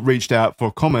Carl reached out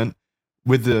for comment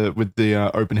with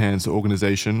the Open Hands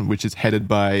organization, which is headed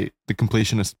by the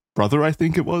Completionist brother, I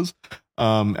think it was.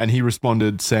 And he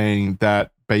responded saying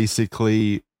that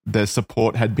basically their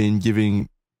support had been giving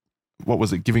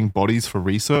bodies for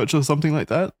research or something like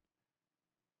that.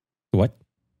 What?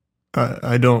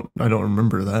 I don't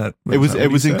remember that. It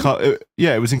was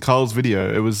in Carl's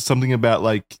video. It was something about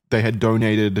like they had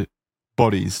donated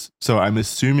bodies. So I'm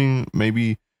assuming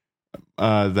maybe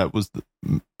that was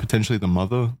potentially the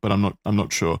mother, but I'm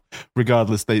not sure.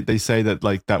 Regardless, they say that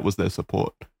like that was their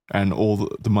support, and all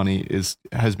the money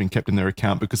has been kept in their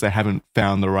account because they haven't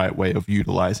found the right way of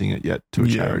utilizing it yet to a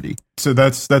charity. So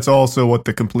that's also what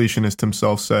the Completionist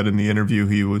himself said in the interview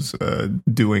he was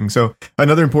doing. So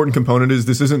another important component is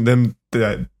this isn't them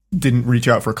that didn't reach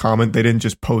out for comment. They didn't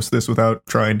just post this without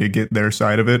trying to get their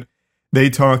side of it. They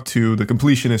talked to the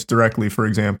Completionist directly, for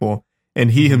example,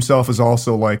 and he himself is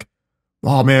also like,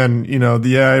 oh man,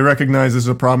 I recognize this is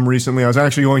a problem recently. I was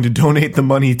actually going to donate the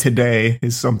money today,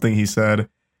 is something he said.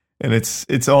 And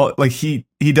it's all like he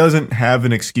doesn't have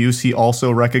an excuse. He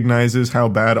also recognizes how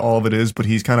bad all of it is, but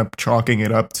he's kind of chalking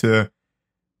it up to,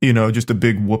 just a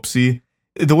big whoopsie.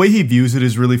 The way he views it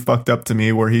is really fucked up to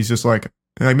me, where he's just like,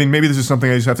 I mean, maybe this is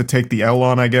something I just have to take the L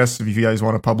on, I guess, if you guys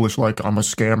want to publish like I'm a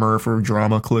scammer for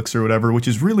drama clicks or whatever, which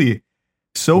is really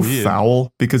so weird.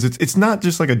 Foul, because it's not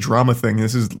just like a drama thing.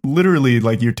 This is literally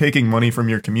like you're taking money from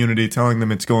your community, telling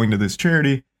them it's going to this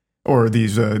charity or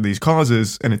these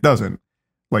causes, and it doesn't.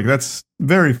 Like, that's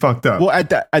very fucked up. Well,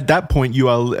 at that point, you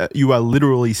are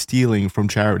literally stealing from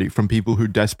charity, from people who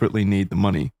desperately need the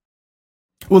money.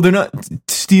 Well, they're not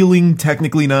stealing,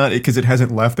 technically not, because it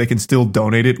hasn't left. They can still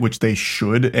donate it, which they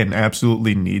should and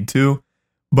absolutely need to.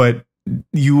 But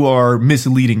you are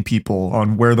misleading people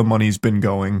on where the money's been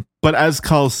going. But as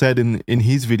Carl said in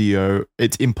his video,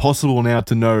 it's impossible now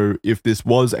to know if this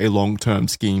was a long-term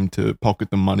scheme to pocket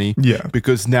the money. Yeah.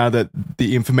 Because now that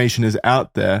the information is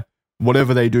out there,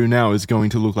 whatever they do now is going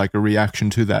to look like a reaction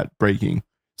to that breaking.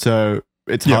 So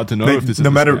it's hard to know if this is a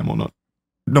scam or not.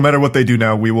 No matter what they do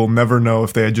now, we will never know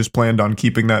if they had just planned on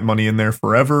keeping that money in there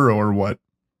forever or what.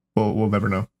 We'll never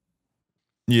know.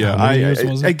 Yeah,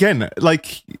 again,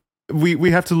 like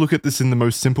we have to look at this in the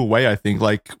most simple way. I think,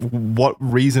 like, what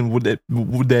reason would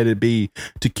there be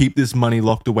to keep this money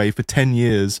locked away for 10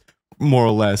 years, more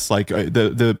or less? Like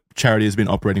the charity has been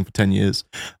operating for 10 years,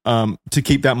 to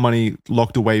keep that money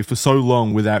locked away for so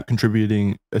long without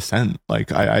contributing a cent.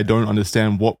 Like, I don't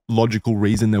understand what logical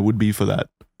reason there would be for that.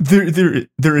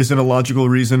 There isn't a logical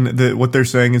reason. That what they're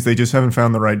saying is they just haven't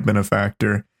found the right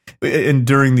benefactor. And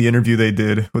during the interview they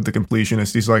did with the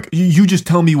completionist, he's like, "You just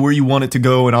tell me where you want it to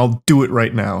go, and I'll do it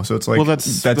right now." So it's like, well,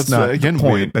 that's not again the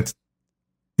point. Weird.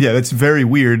 That's very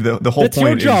weird. The whole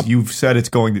point is you've said it's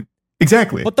going to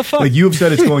exactly. What the fuck? Like, you have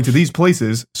said it's going to these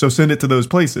places, so send it to those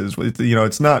places.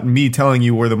 It's not me telling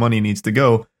you where the money needs to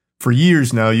go. For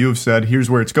years now, you have said here's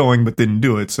where it's going, but didn't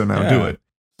do it. So now do it.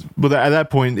 But at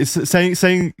that point, it's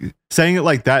saying it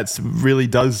like that really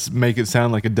does make it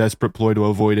sound like a desperate ploy to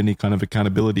avoid any kind of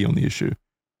accountability on the issue.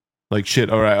 Like,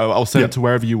 shit, all right, I'll send it to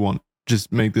wherever you want.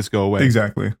 Just make this go away.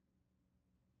 Exactly.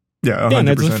 Yeah, 100%. Yeah, and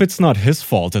as if it's not his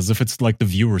fault, as if it's like the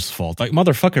viewer's fault. Like,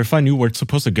 motherfucker, if I knew where it's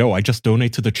supposed to go, I just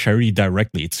donate to the charity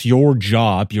directly. It's your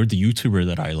job. You're the YouTuber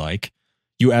that I like.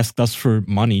 You asked us for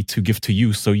money to give to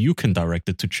you so you can direct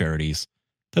it to charities.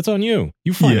 That's on you.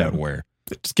 You find out where.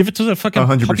 Just give it to the fucking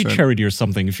 100%. puppy charity or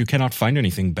something if you cannot find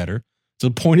anything better. So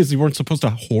the point is you weren't supposed to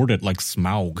hoard it like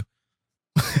Smaug.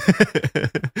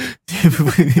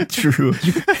 True.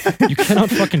 You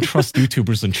cannot fucking trust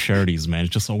YouTubers and charities, man.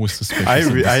 It's just always suspicious. I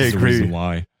agree.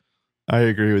 Why? I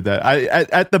agree with that.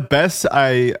 At the best,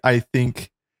 I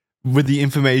think with the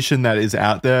information that is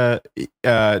out there,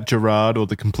 Gerard or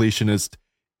the completionist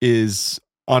is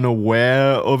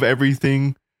unaware of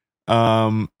everything.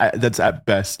 That's at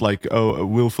best like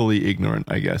willfully ignorant,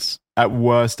 I guess. At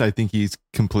worst, I think he's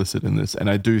complicit in this, and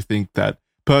I do think that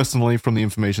personally, from the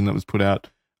information that was put out,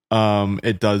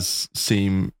 it does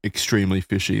seem extremely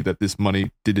fishy that this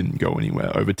money didn't go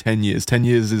anywhere over 10 years. 10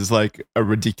 years is like a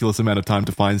ridiculous amount of time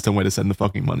to find somewhere to send the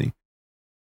fucking money.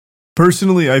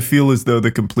 Personally, I feel as though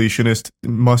the completionist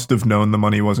must have known the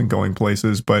money wasn't going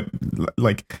places, but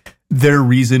like their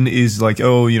reason is like,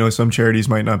 oh, some charities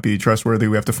might not be trustworthy.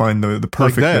 We have to find the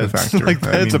perfect benefactor. Like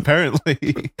that's apparently.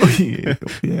 Yeah,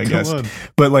 I guess.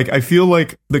 But like, I feel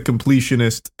like the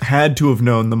completionist had to have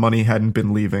known the money hadn't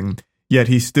been leaving, yet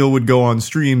he still would go on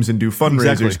streams and do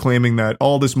fundraisers claiming that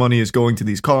all this money is going to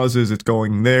these causes. It's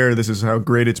going there. This is how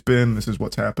great it's been. This is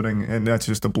what's happening. And that's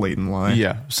just a blatant lie.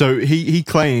 Yeah. So he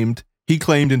claimed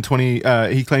in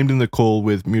the call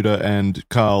with Muta and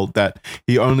Carl that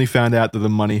he only found out that the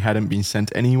money hadn't been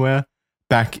sent anywhere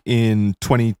back in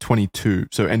 2022.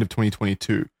 So end of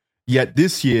 2022. Yet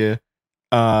this year,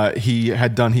 he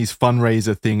had done his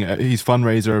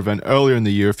fundraiser event earlier in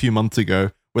the year, a few months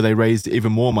ago, where they raised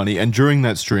even more money. And during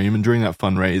that stream and during that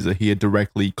fundraiser, he had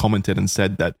directly commented and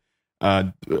said that,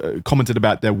 commented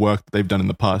about their work that they've done in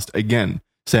the past. Again,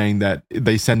 saying that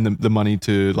they send the money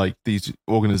to like these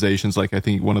organizations, like I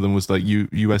think one of them was like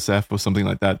USF or something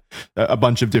like that, a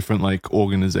bunch of different like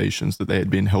organizations that they had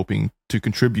been helping to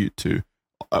contribute to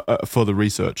for the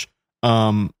research.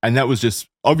 And that was just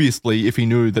obviously if he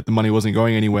knew that the money wasn't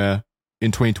going anywhere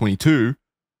in 2022.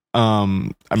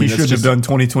 He should have done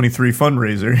 2023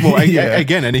 fundraiser. Well,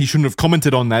 again, and he shouldn't have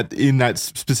commented on that in that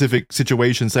specific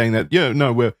situation, saying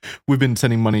that we've been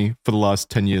sending money for the last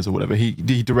 10 years or whatever. He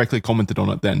directly commented on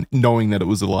it then, knowing that it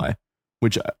was a lie.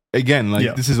 Which again,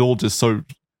 this is all just so.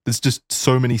 There's just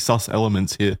so many sus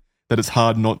elements here that it's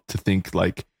hard not to think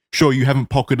like, sure, you haven't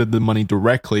pocketed the money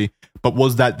directly, but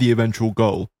was that the eventual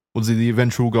goal? Was it the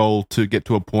eventual goal to get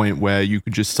to a point where you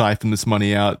could just siphon this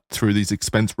money out through these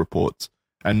expense reports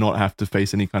and not have to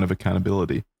face any kind of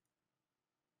accountability?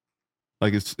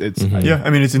 Like it's yeah, I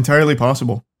mean, it's entirely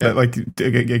possible. Yeah. Like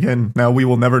again, now we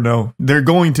will never know. They're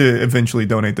going to eventually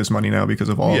donate this money now because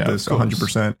of all of this,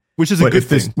 100%. Which is a good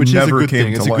thing. Which is a good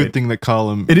thing. It's a good thing that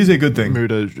Carl it is a good thing.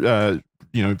 Muta,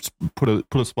 put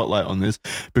a spotlight on this,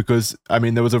 because I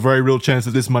mean there was a very real chance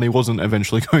that this money wasn't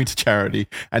eventually going to charity,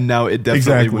 and now it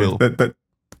definitely will.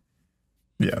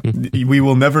 Yeah, we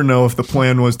will never know if the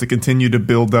plan was to continue to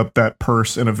build up that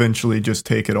purse and eventually just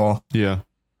take it all. Yeah.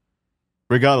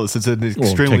 regardless, it's an We'll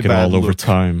extremely take it bad all over look.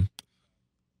 time.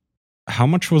 How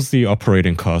much was the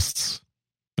operating costs?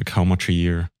 Like how much a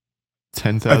year?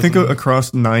 10,000. I think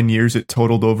across 9 years it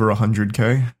totaled over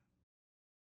 100K.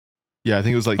 Yeah, I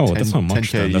think it was like Oh, 10, that's not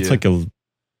much. 10K Then. a That's year. like a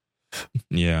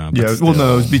yeah. but Yeah, well, still,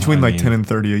 no, it was between I like mean, 10 and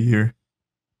 30 a year.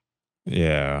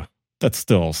 Yeah, that's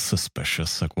still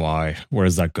suspicious. Like, why? Where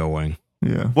is that going?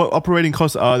 Yeah. What operating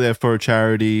costs are there for a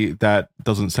charity that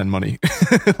doesn't send money?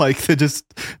 Like they're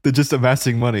just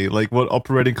amassing money. Like what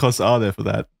operating costs are there for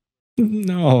that?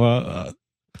 No,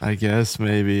 I guess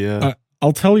maybe.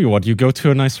 I'll tell you what. You go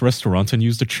to a nice restaurant and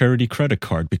use the charity credit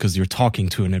card because you're talking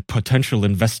to a potential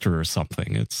investor or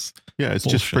something. It's Yeah, it's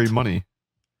just bullshit. free money.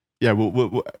 Yeah,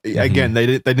 well, again, they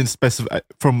didn't specify.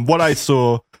 From what I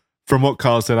saw, from what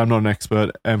Carl said, I'm not an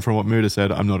expert, and from what Muda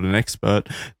said, I'm not an expert.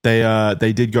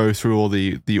 They did go through all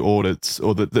the audits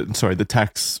or the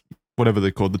tax, whatever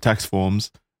they're called, the tax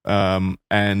forms,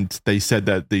 and they said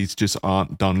that these just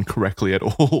aren't done correctly at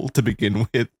all to begin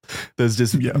with. There's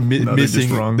just Yeah, no, they're just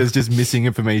missing. wrong. There's just missing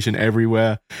information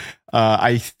everywhere.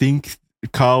 I think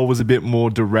Carl was a bit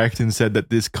more direct and said that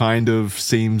this kind of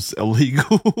seems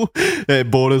illegal.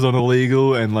 It borders on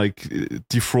illegal and like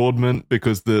defraudment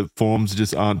because the forms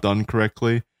just aren't done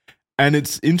correctly. And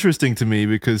it's interesting to me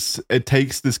because it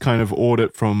takes this kind of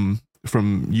audit from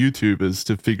YouTubers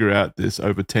to figure out this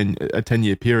over a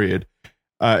 10-year period.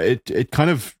 It kind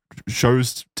of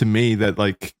shows to me that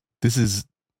like this is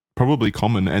probably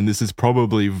common and this is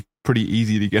probably pretty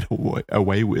easy to get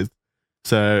away with.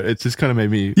 So it's just kind of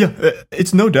made me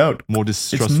It's no doubt. more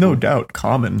distrustful. It's no doubt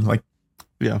common. Like,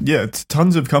 Yeah. it's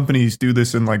tons of companies do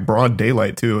this in like broad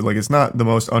daylight too. Like, it's not the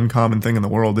most uncommon thing in the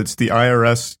world. It's the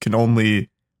IRS can only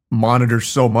monitor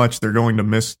so much. They're going to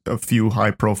miss a few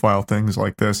high profile things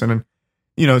like this. And then,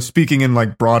 you know, speaking in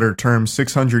like broader terms,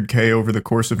 600K over the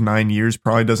course of 9 years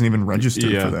probably doesn't even register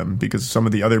Yeah. for them because some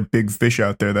of the other big fish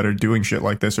out there that are doing shit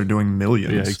like this are doing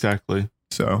millions. Yeah, exactly.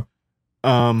 So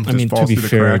I just mean, to falls be through the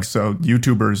fair, cracks. So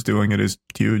YouTubers doing it is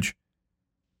huge.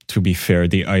 the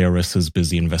IRS is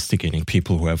busy investigating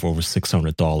people who have over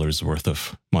 $600 worth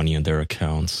of money in their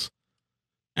accounts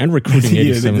and recruiting Yeah,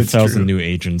 that's 87,000 true. new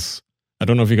agents. I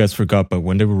don't know if you guys forgot, but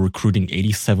when they were recruiting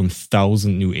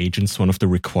 87,000 new agents, one of the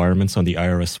requirements on the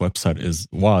IRS website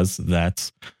was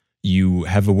that you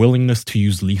have a willingness to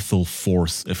use lethal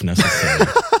force if necessary.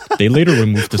 They later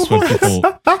removed this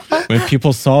when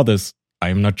people saw this. I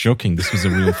am not joking. This was a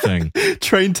real thing.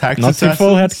 Trained tax Not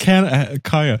people had assassins.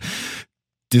 Kaya.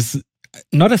 This,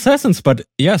 not assassins, but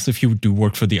yes, if you do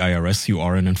work for the IRS, you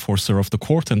are an enforcer of the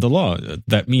court and the law.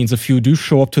 That means if you do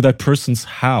show up to that person's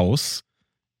house,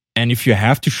 and if you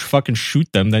have to fucking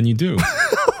shoot them, then you do.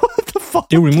 What the fuck?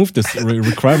 They removed this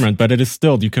requirement, but it is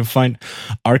still, you can find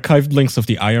archived links of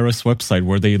the IRS website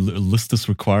where they list this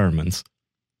requirement.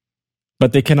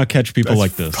 But they cannot catch people That's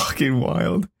like this. fucking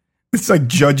wild. It's like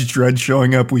Judge Dredd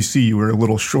showing up. We see you were a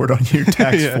little short on your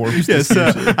tax forms. Yeah, this so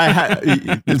year, sir." I had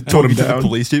Just talking put him to the down.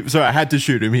 police chief. So I had to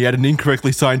shoot him. He had an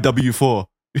incorrectly signed W-4.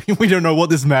 We don't know what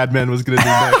this madman was going to do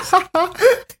next.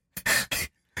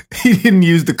 He didn't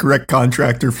use the correct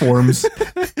contractor forms.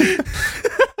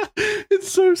 It's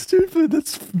so stupid.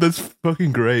 That's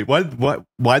fucking great.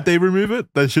 Why'd they remove it?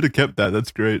 They should have kept that.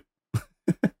 That's great.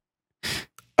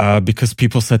 Because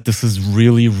people said this is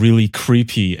really, really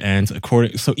creepy, and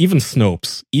so even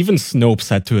Snopes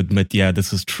had to admit, yeah,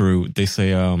 this is true. They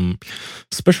say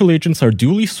special agents are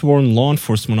duly sworn law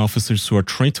enforcement officers who are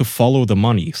trained to follow the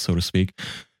money, so to speak.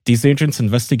 These agents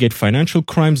investigate financial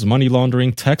crimes, money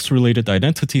laundering, tax-related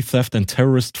identity theft, and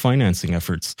terrorist financing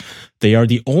efforts. They are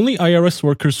the only IRS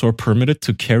workers who are permitted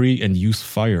to carry and use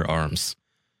firearms.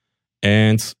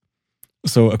 And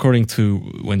so according to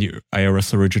when the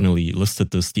IRS originally listed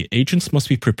this, the agents must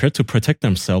be prepared to protect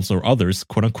themselves or others,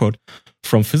 quote unquote,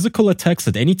 from physical attacks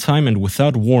at any time and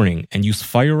without warning, and use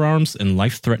firearms in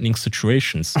life-threatening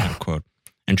situations, end quote.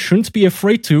 And shouldn't be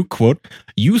afraid to, quote,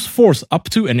 use force up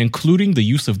to and including the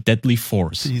use of deadly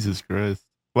force. Jesus Christ.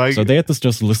 Like, So they had this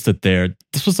just listed there.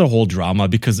 This was a whole drama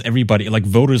because everybody, like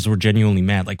voters were genuinely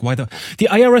mad. Like, why the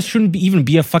IRS shouldn't even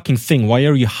be a fucking thing. Why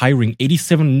are you hiring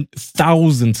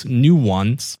 87,000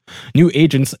 new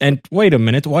agents? And wait a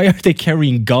minute, why are they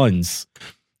carrying guns?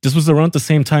 This was around the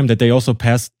same time that they also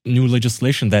passed new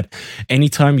legislation that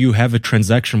anytime you have a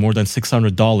transaction more than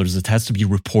 $600, it has to be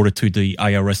reported to the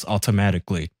IRS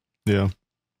automatically. yeah.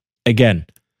 Again,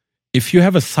 if you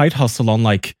have a side hustle on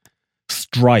like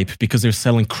Stripe because they're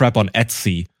selling crap on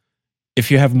Etsy,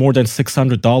 if you have more than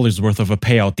 $600 worth of a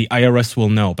payout, the IRS will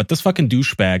know. But this fucking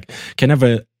douchebag can have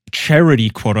a charity,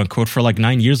 quote unquote, for like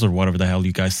 9 years or whatever the hell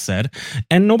you guys said,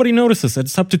 and nobody notices.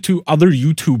 It's up to two other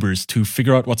YouTubers to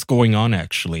figure out what's going on,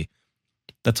 actually.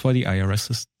 That's why the IRS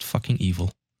is fucking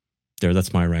evil. There,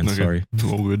 that's my rant. Okay. Sorry.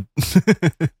 All good.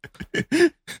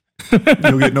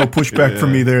 You'll get no pushback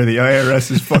from me there. The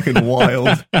IRS is fucking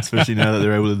wild. Especially now that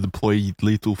they're able to deploy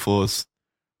lethal force.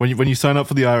 When you sign up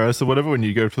for the IRS or whatever, when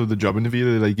you go for the job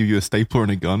interview, they give you a stapler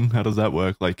and a gun. How does that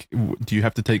work? Like, do you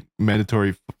have to take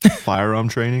mandatory firearm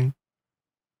training?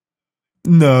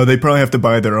 No, they probably have to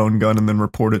buy their own gun and then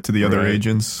report it to the other Right.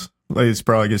 agents. Like, it's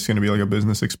probably just going to be like a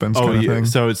business expense kind of thing.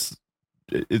 So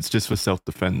it's just for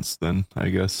self-defense then, I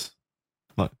guess.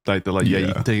 Like they're like, yeah, you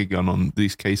Yeah. can take a gun on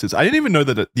these cases. I didn't even know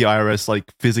that the IRS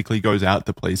like physically goes out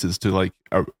to places to like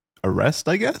arrest,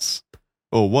 I guess,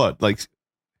 or what, like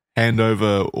hand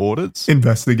over audits.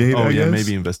 Investigate. Oh I yeah, guess.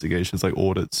 maybe investigations like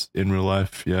audits in real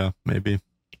life. Yeah, maybe.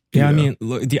 Yeah, I Yeah. mean,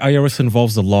 look, the IRS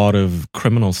involves a lot of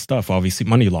criminal stuff, obviously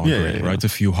money laundering, Yeah. right?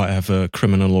 If you have a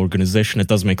criminal organization, it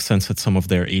does make sense that some of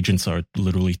their agents are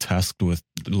literally tasked with,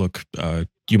 look,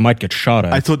 you might get shot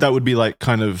at. I thought that would be like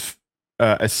kind of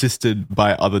assisted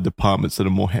by other departments that are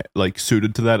more like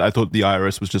suited to that. I thought the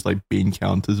IRS was just like bean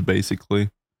counters, basically,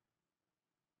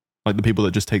 like the people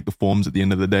that just take the forms at the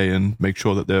end of the day and make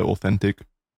sure that they're authentic.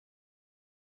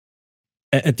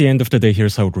 At the end of the day,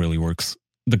 here's how it really works.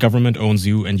 The government owns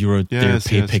you and you're their Yes,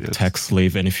 pay-pick yes. tax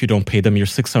slave. And if you don't pay them your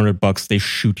 $600, they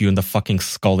shoot you in the fucking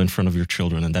skull in front of your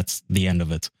children. And that's the end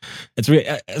of it. It's really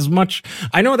as much.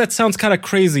 I know that sounds kind of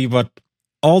crazy, but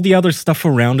all the other stuff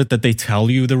around it that they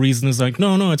tell you, the reason is like,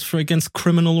 no, it's for against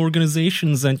criminal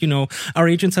organizations. And, our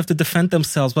agents have to defend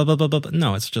themselves, blah, blah, blah, blah.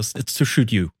 No, it's to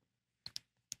shoot you.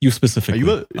 You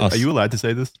specifically. Are you allowed to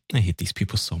say this? I hate these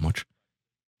people so much.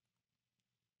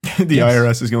 The Yes.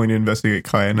 IRS is going to investigate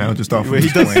Kaya now just off of Well,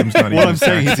 his claims. Not what even I'm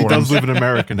saying tax is he does forms. live in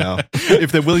America now.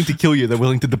 If they're willing to kill you, they're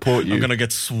willing to deport you. I'm going to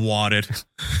get swatted.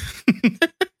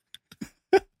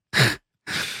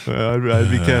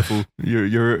 I'd be careful.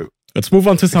 You're Let's move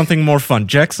on to something more fun.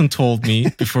 Jackson told me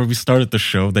before we started the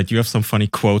show that you have some funny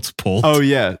quotes pulled. Oh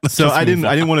yeah. So just I move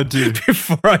didn't want to do.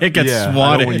 before I get I don't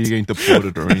swatted. want you getting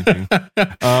deported or anything.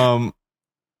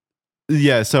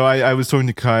 Yeah. So I was talking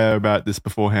to Kaya about this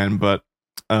beforehand, but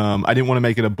I didn't want to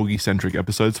make it a boogie centric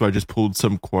episode, so I just pulled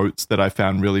some quotes that I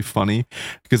found really funny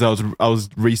because I was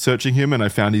researching him and I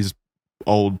found his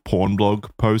old porn blog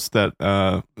post that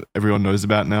everyone knows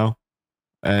about now,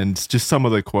 and just some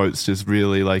of the quotes just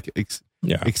really like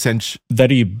Yeah.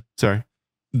 Sorry.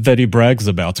 That he brags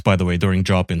about, by the way, during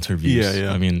job interviews. Yeah,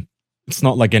 yeah. I mean, it's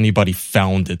not like anybody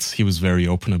found it. He was very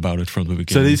open about it from the So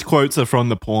beginning. these quotes are from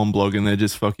the porn blog and they're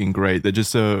just fucking great. They're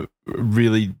just a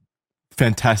really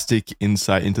fantastic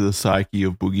insight into the psyche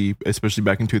of Boogie, especially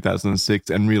back in 2006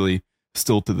 and really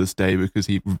still to this day, because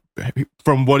he,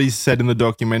 from what he said in the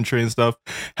documentary and stuff,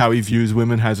 how he views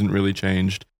women hasn't really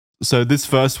changed. So this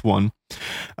first one,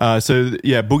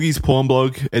 Boogie's porn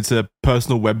blog, it's a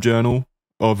personal web journal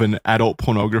of an adult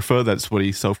pornographer. That's what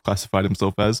he self-classified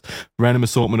himself as. Random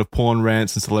assortment of porn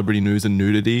rants and celebrity news and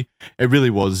nudity. It really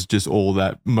was just all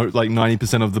that. Like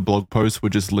 90% of the blog posts were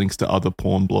just links to other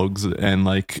porn blogs and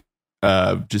like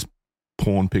just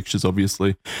porn pictures,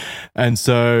 obviously. And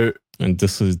so, and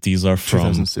these are from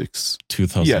 2006.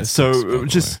 2006. Yeah. by So the way.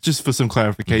 just for some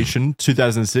clarification,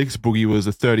 2006, Boogie was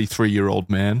a 33-year-old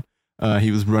man. He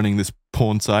was running this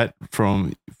porn site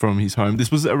from his home. This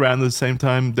was around the same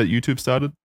time that YouTube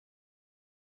started.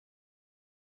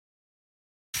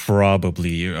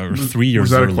 Probably 3 years Was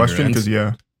that earlier. a question? And-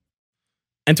 Because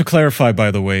And to clarify,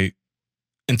 by the way,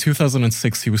 in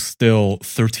 2006, he was still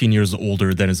 13 years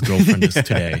older than his girlfriend is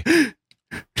today.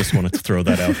 Just wanted to throw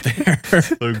that out there.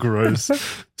 So gross.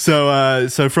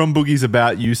 So from Boogie's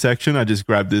About You section, I just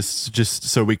grabbed this just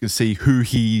so we could see who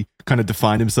he kind of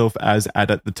defined himself as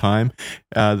at the time.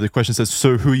 The question says,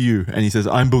 so who are you? And he says,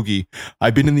 I'm Boogie.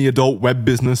 I've been in the adult web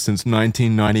business since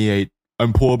 1998.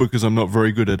 I'm poor because I'm not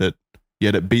very good at it.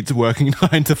 Yet it beats working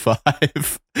 9 to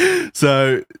 5.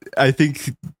 So I think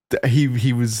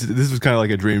this was kind of like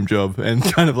a dream job and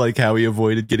kind of like how he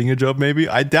avoided getting a job maybe.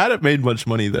 I doubt it made much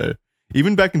money though.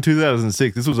 Even back in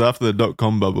 2006, this was after the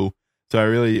dot-com bubble. So I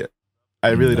really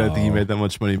don't think he made that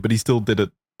much money, but he still did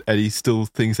it, and he still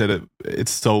thinks that it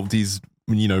solved his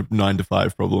 9 to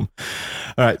 5 problem.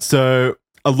 All right, so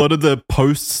a lot of the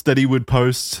posts that he would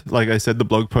post, like I said, the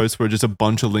blog posts were just a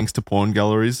bunch of links to porn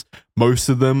galleries. Most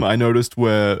of them I noticed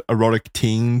were erotic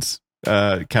teens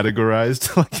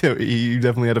categorized. Like he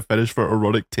definitely had a fetish for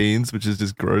erotic teens, which is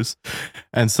just gross.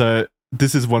 And so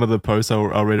this is one of the posts,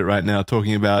 I'll read it right now,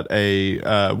 talking about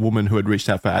a woman who had reached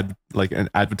out for an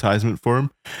advertisement for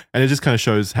him. And it just kind of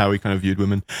shows how he kind of viewed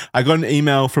women. I got an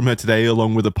email from her today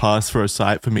along with a pass for a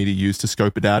site for me to use to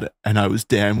scope it out, and I was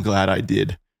damn glad I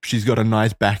did. She's got a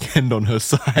nice back end on her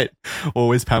site,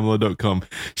 alwayspamela.com.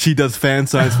 She does fan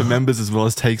signs for members as well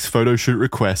as takes photo shoot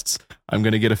requests. I'm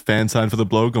going to get a fan sign for the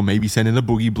blog or maybe send in a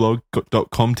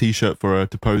boogieblog.com t-shirt for her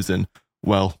to pose in.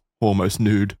 Well, almost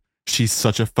nude. She's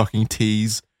such a fucking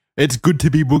tease. It's good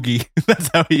to be Boogie. That's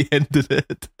how he ended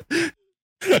it.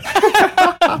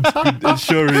 It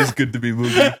sure is good to be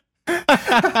Boogie.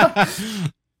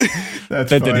 That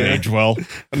didn't age well.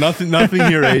 Nothing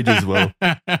here ages well,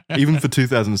 even for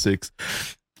 2006.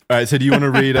 All right, so do you want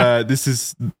to read? This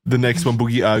is the next one.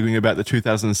 Boogie arguing about the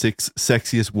 2006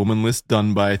 sexiest woman list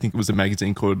done by, I think it was a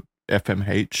magazine called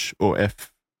FMH or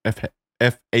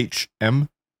FHM,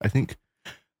 I think.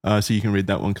 So you can read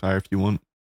that one, Kai, if you want.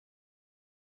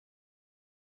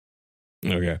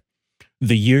 Okay.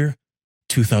 The year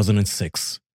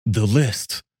 2006. The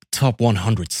list. Top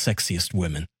 100 sexiest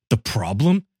women. The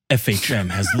problem?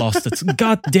 FHM has lost its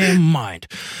goddamn mind.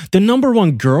 The number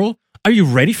one girl, are you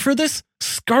ready for this?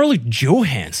 Scarlett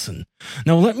Johansson.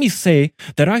 Now let me say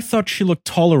that I thought she looked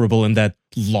tolerable in that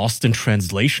Lost in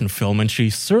Translation film, and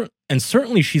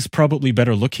certainly she's probably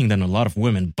better looking than a lot of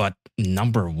women, but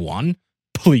number one?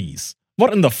 Please.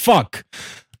 What in the fuck?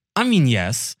 I mean,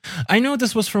 yes, I know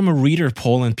this was from a reader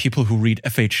poll and people who read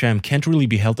FHM can't really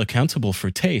be held accountable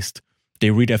for taste. They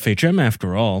read FHM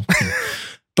after all.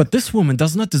 But this woman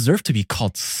does not deserve to be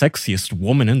called sexiest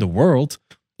woman in the world.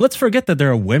 Let's forget that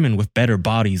there are women with better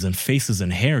bodies and faces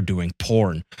and hair doing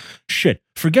porn. Shit,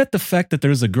 forget the fact that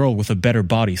there's a girl with a better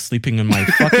body sleeping in my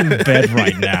fucking bed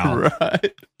right now.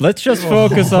 Right. Let's just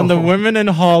focus on the women in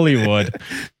Hollywood.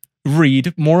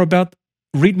 Read more about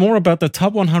the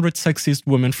top 100 sexiest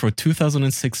women for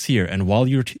 2006 here, and while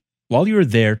you're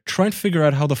there, try and figure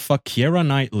out how the fuck Keira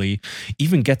Knightley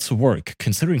even gets work,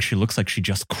 considering she looks like she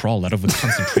just crawled out of a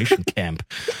concentration camp.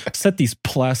 Set these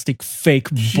plastic, fake,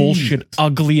 bullshit,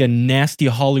 ugly, and nasty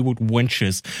Hollywood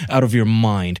wenches out of your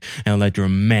mind, and let your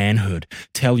manhood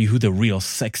tell you who the real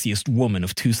sexiest woman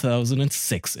of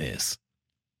 2006 is.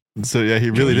 So yeah, he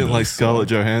really didn't like Scarlett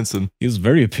Johansson. He was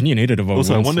very opinionated about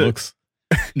Also, women's looks.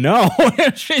 No,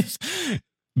 she's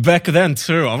back then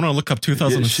too. I'm gonna look up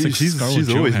 2006. Yeah, she's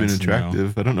always been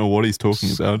attractive. Now. I don't know what he's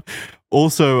talking about.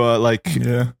 Also,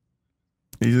 yeah,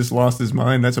 he just lost his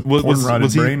mind. That's a porn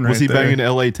rotted brain. Was he there. banging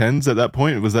LA 10s at that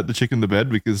point? Was that the chick in the bed?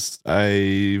 Because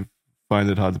I find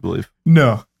it hard to believe.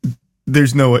 No,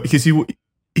 there's no way, because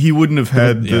he wouldn't have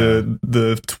had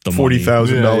the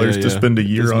 $40,000 to spend a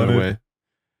year on it.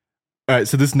 All right,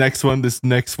 so this next one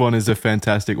is a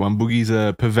fantastic one. Boogie's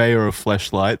a purveyor of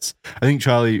fleshlights. I think,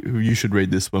 Charlie, you should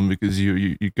read this one because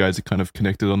you guys are kind of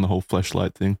connected on the whole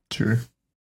fleshlight thing. Sure.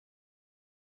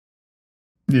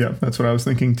 Yeah, that's what I was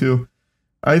thinking too.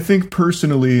 I think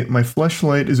personally, my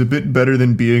fleshlight is a bit better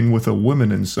than being with a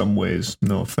woman in some ways.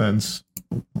 No offense.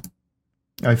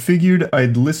 I figured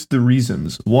I'd list the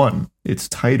reasons. 1, it's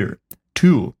tighter.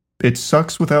 2, it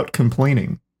sucks without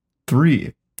complaining.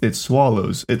 3, it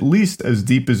swallows, at least as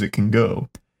deep as it can go.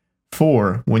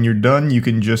 4, when you're done, you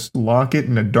can just lock it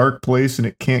in a dark place and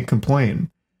it can't complain.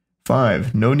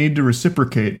 5, no need to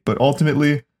reciprocate, but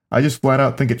ultimately, I just flat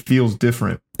out think it feels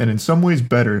different, and in some ways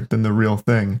better than the real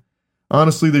thing.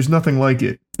 Honestly, there's nothing like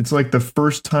it. It's like the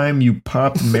first time you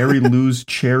popped Mary Lou's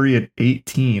cherry at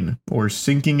 18, or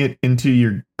sinking it into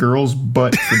your girl's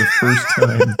butt for the first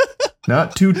time.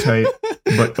 Not too tight,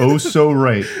 but oh so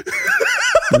right.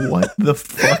 What the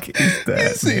fuck is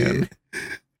that, man?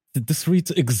 This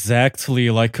reads exactly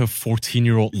like a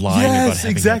 14-year-old lying about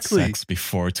having had sex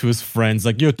before to his friends.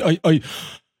 Like, yo,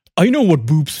 I know what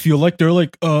boobs feel like. They're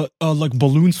like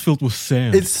balloons filled with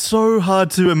sand. It's so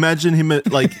hard to imagine him at,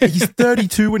 like, he's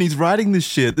 32 when he's writing this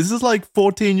shit. This is like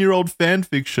 14-year-old fan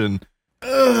fiction.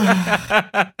 What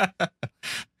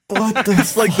the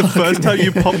It's like the first time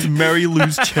you popped Mary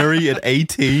Lou's cherry at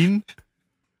 18?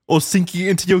 Or sinking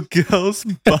into your girl's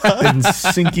butt. And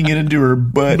sinking it into her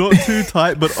butt. Not too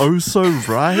tight, but oh so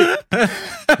right.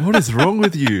 What is wrong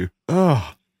with you?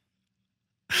 Oh.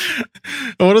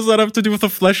 What does that have to do with a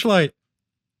fleshlight?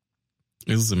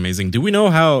 This is amazing. Do we know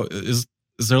how is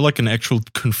there like an actual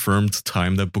confirmed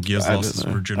time that Boogie has lost his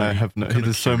virginity? I have no.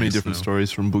 There's so many different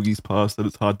stories from Boogie's past that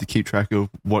it's hard to keep track of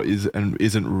what is and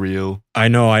isn't real. I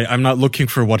know. I'm not looking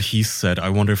for what he said. I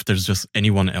wonder if there's just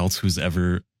anyone else who's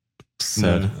ever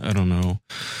said. No. I don't know.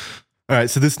 All right,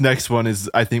 so this next one is,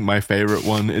 I think, my favorite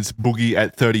one. It's Boogie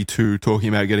at 32 talking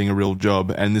about getting a real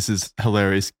job, and this is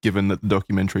hilarious given that the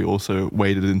documentary also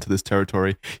waded into this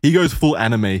territory. He goes full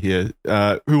anime here.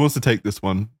 Who wants to take this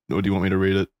one, or do you want me to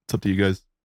read it? It's up to you guys.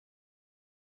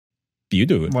 You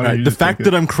do it. Why don't you The just fact take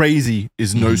that it? I'm crazy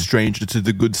is no stranger to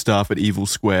the good staff at Evil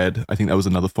Squared. I think that was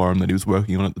another forum that he was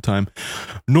working on at the time.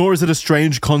 Nor is it a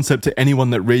strange concept to anyone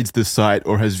that reads this site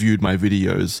or has viewed my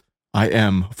videos. I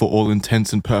am, for all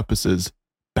intents and purposes,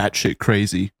 batshit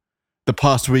crazy. The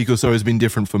past week or so has been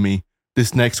different for me.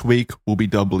 This next week will be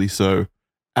doubly so.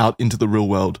 Out into the real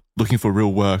world, looking for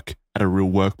real work at a real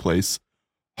workplace.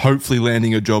 Hopefully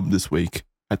landing a job this week.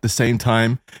 At the same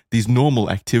time, these normal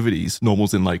activities,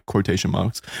 normals in like quotation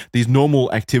marks, these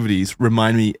normal activities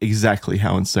remind me exactly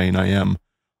how insane I am.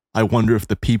 I wonder if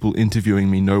the people interviewing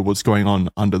me know what's going on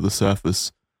under the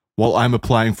surface. While I'm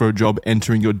applying for a job,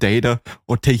 entering your data,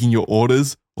 or taking your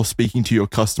orders, or speaking to your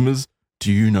customers,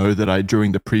 do you know that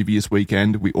during the previous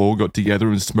weekend, we all got together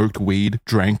and smoked weed,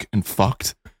 drank, and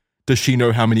fucked? Does she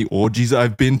know how many orgies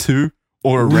I've been to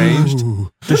or arranged?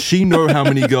 Does she know how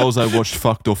many girls I watched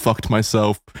fucked or fucked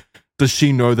myself? Does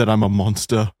she know that I'm a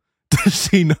monster? Does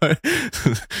she know?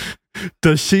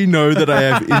 Does she know that I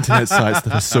have internet sites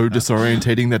that are so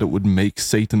disorientating that it would make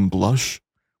Satan blush?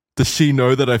 Does she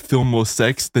know that I film more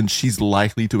sex than she's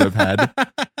likely to have had?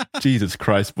 Jesus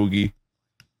Christ, Boogie.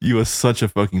 You are such a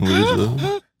fucking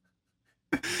loser.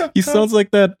 He sounds like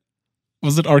that.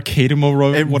 Was it Arcadum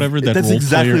or whatever? That That's role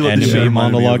exactly player what the show anime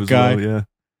reminded me of monologue as guy. well, yeah.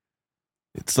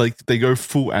 It's like they go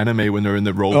full anime when they're in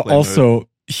the role play mode. Also,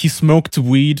 he smoked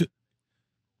weed.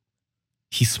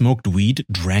 He smoked weed,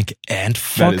 drank, and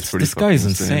fucked. pretty This guy is fucking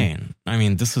insane. I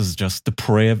mean, this is just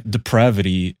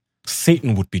depravity.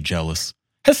 Satan would be jealous.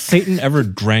 Has Satan ever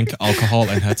drank alcohol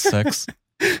and had sex?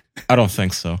 I don't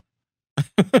think so.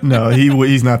 No,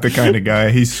 he's not the kind of guy.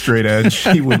 He's straight edge.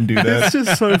 He wouldn't do It's that.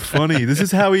 just so funny. This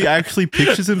is how he actually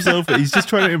pictures himself. He's just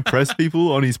trying to impress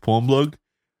people on his porn blog.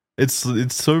 It's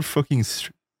so fucking.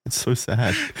 It's so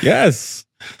sad. Yes.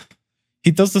 He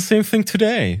does the same thing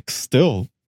today, still.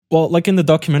 Well, like in the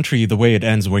documentary, the way it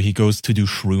ends, where he goes to do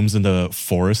shrooms in the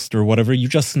forest or whatever, you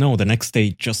just know the next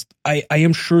day, I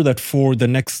am sure that for the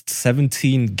next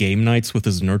 17 game nights with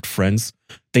his nerd friends,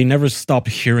 they never stop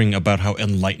hearing about how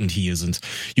enlightened he isn't.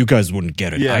 You guys wouldn't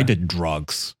get it. Yeah. I did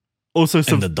drugs Also, in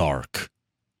some the dark.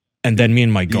 And then me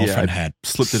and my girlfriend I had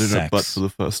slipped it in sex. her butt for the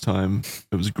first time.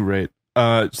 It was great.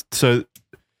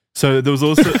 So there was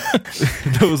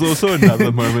also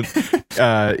another moment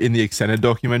in the extended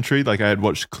documentary. Like I had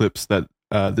watched clips that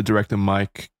the director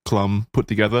Mike Klum put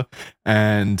together,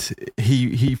 and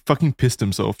he fucking pissed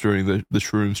himself during the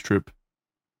shrooms trip.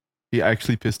 He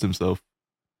actually pissed himself.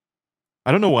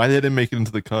 I don't know why they didn't make it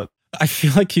into the cut. I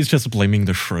feel like he's just blaming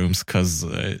the shrooms because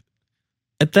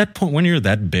at that point, when you're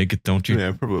that big, don't you?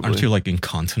 Yeah, probably. Aren't you like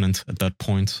incontinent at that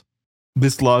point?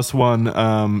 This last one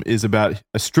is about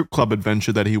a strip club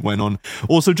adventure that he went on.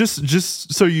 Also,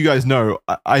 just so you guys know,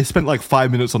 I spent like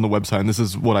 5 minutes on the website, and this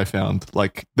is what I found.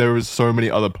 Like, there was so many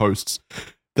other posts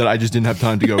that I just didn't have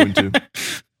time to go into.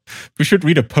 We should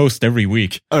read a post every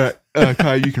week. All right,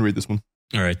 Kai, you can read this one.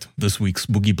 All right, this week's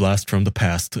Boogie Blast from the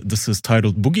past. This is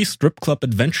titled Boogie Strip Club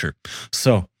Adventure.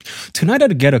 So, tonight I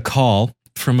get a call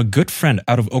from a good friend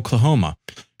out of Oklahoma.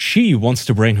 She wants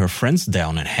to bring her friends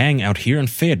down and hang out here in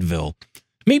Fayetteville.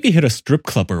 Maybe hit a strip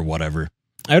club or whatever.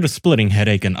 I had a splitting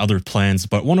headache and other plans,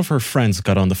 but one of her friends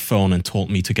got on the phone and told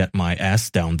me to get my ass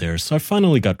down there, so I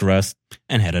finally got dressed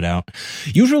and headed out.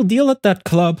 Usual deal at that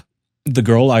club. The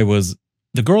girl I was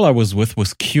with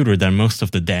was cuter than most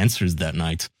of the dancers that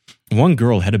night. One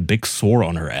girl had a big sore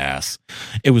on her ass.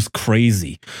 It was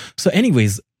crazy. So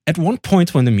anyways, at one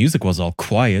point when the music was all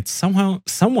quiet,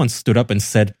 someone stood up and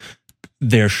said,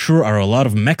 "There sure are a lot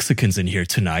of Mexicans in here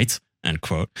tonight," end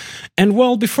quote. And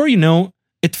well, before you know,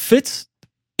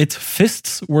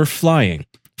 fists were flying.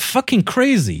 Fucking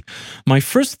crazy. My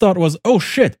first thought was, oh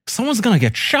shit, someone's gonna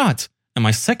get shot. And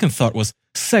my second thought was,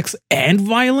 sex and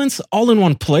violence all in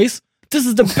one place? This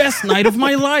is the best night of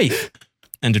my life.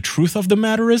 And the truth of the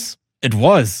matter is, it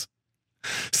was.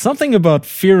 Something about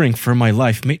fearing for my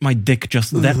life made my dick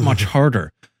just that much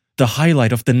harder. The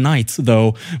highlight of the night,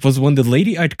 though, was when the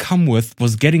lady I'd come with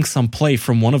was getting some play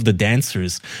from one of the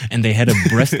dancers, and they had a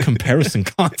breast comparison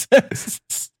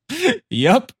contest.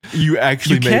 Yup. You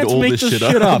actually You made can't all make this this shit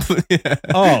shit up. up. Yeah.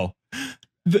 Oh.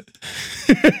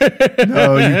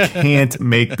 No, you can't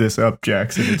make this up,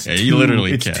 Jackson. It's Yeah, you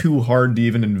literally can't. too hard to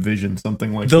even envision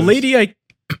something like The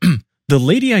this.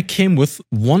 lady I came with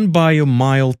won by a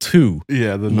mile too.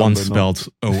 Yeah, the One number, spelled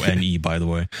O-N-E, by the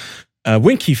way.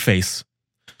 Winky face.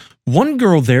 One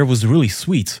girl there was really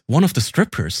sweet, one of the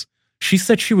strippers. She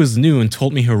said she was new and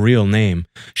told me her real name.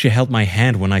 She held my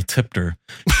hand when I tipped her.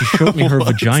 She showed me her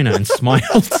vagina and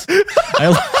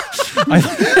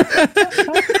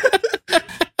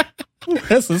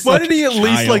Why did he at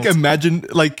least like imagine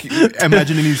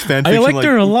in his fan fiction? I liked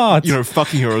her a lot. You know,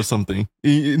 fucking her or something.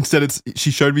 Instead, it's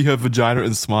she showed me her vagina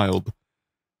and smiled.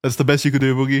 That's the best you could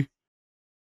do, Boogie.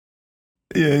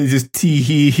 Yeah, just tee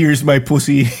hee. Here's my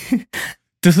pussy.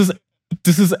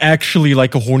 This is actually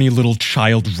like a horny little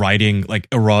child writing like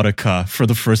erotica for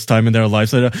the first time in their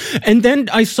lives. And then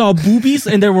I saw boobies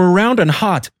and they were round and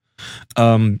hot.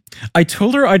 I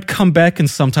told her I'd come back in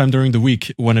sometime during the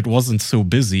week when it wasn't so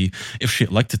busy if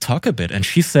she'd like to talk a bit. And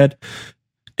she said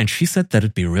that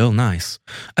it'd be real nice.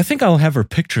 I think I'll have her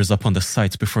pictures up on the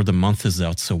sites before the month is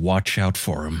out, so watch out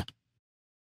for them.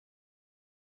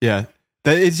 Yeah,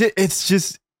 it's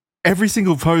just every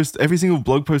single post, every single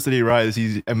blog post that he writes,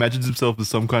 he imagines himself as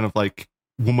some kind of like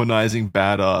womanizing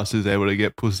badass who's able to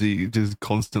get pussy just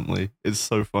constantly. It's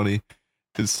so funny.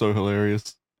 It's so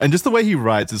hilarious. And just the way he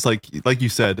writes, it's like you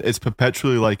said, it's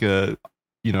perpetually like a,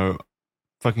 you know,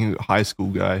 fucking high school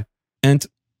guy. And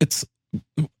it's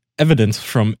evident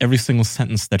from every single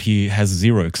sentence that he has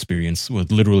zero experience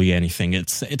with literally anything.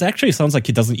 It actually sounds like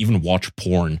he doesn't even watch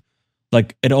porn.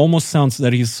 Like, it almost sounds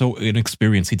that he's so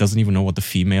inexperienced, he doesn't even know what the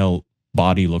female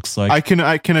body looks like. I can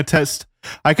attest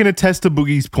to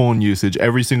Boogie's porn usage.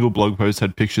 Every single blog post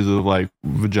had pictures of like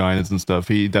vaginas and stuff.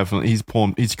 He's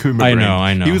Kuma brained.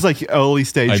 I know. He was like early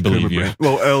stage Kuma brained.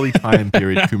 Well, early time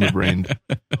period Kuma brained.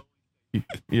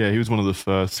 Yeah, he was one of the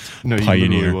first. No, he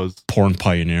literally was. Porn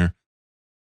pioneer.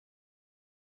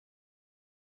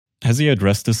 Has he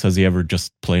addressed this? Has he ever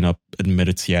just plain up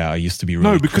admitted, yeah, I used to be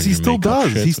really No, because he still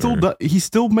does. Shit, He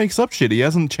still makes up shit. He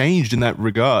hasn't changed in that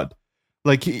regard.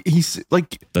 Like he's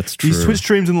like that's true. He's switched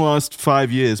streams in the last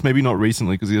 5 years, maybe not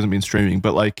recently because he hasn't been streaming,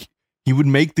 but like he would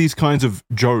make these kinds of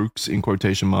jokes in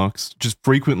quotation marks just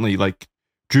frequently, like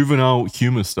juvenile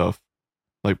humor stuff,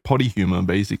 like potty humor,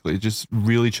 basically, just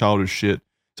really childish shit.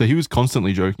 So he was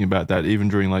constantly joking about that, even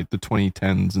during like the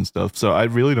 2010s and stuff. So I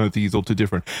really don't think he's all too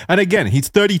different. And again, he's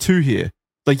 32 here.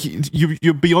 Like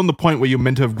you're beyond the point where you're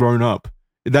meant to have grown up.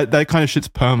 That kind of shit's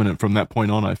permanent from that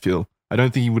point on. I feel. I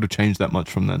don't think he would have changed that much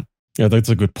from then. Yeah, that's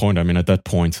a good point. I mean, at that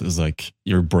point, it's like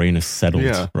your brain is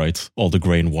settled, right? All the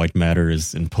gray and white matter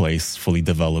is in place, fully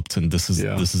developed, and this is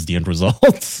the end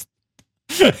result.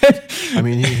 I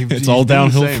mean, it's all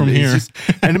downhill from here.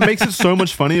 And it makes it so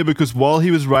much funnier because while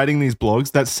he was writing these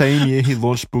blogs, that same year he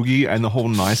launched Boogie and the whole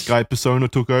nice guy persona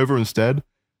took over instead.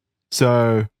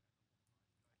 So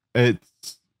it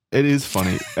is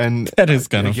funny. And that is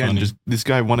kind of funny. Just, this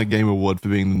guy won a game award for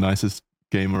being the nicest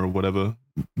gamer or whatever,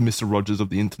 Mr. Rogers of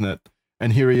the internet.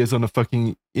 And here he is on a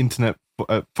fucking internet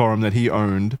forum that he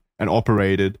owned and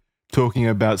operated, talking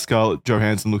about Scarlett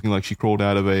Johansson looking like she crawled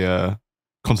out of a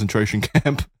concentration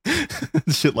camp.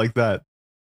 Shit like that.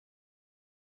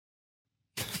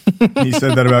 He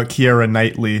said that about Keira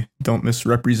Knightley. Don't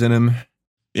misrepresent him.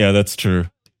 Yeah, that's true.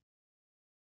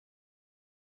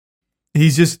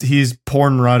 He's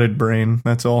porn rotted brain.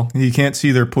 That's all. He can't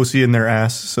see their pussy and their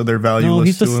ass, so they're valueless. No,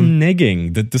 he's to just him.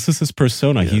 negging that this is his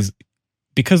persona. Yeah.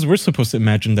 Because we're supposed to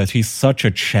imagine that he's such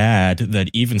a Chad that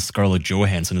even Scarlett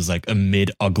Johansson is like a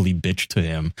mid-ugly bitch to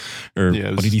him. Or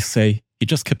what did he say? He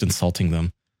just kept insulting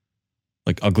them.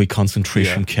 Like ugly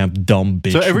concentration camp, dumb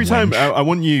bitch. So every time, I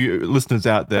want you listeners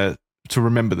out there to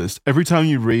remember this. Every time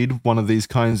you read one of these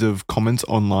kinds of comments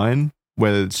online,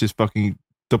 whether it's just fucking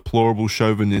deplorable,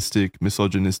 chauvinistic,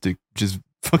 misogynistic, just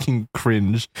fucking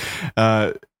cringe,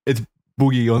 it's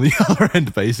Boogie on the other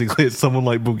end, basically. It's someone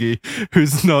like Boogie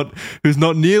who's not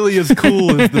nearly as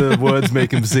cool as the words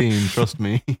make him seem, trust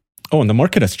me. Oh, and the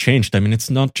market has changed. I mean,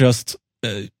 it's not just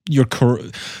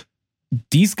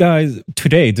these guys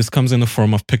today, this comes in the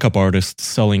form of pickup artists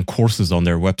selling courses on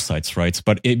their websites, right?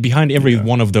 But behind every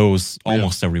one of those,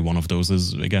 almost every one of those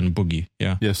is, again, Boogie.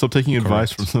 Yeah. Yeah, stop taking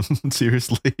advice from them.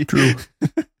 Seriously. True.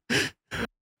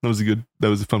 That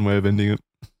was a fun way of ending it.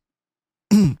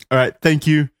 All right. Thank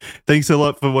you. Thanks a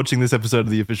lot for watching this episode of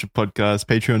The Official Podcast.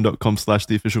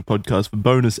 Patreon.com/The Official Podcast for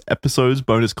bonus episodes,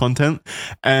 bonus content.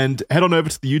 And head on over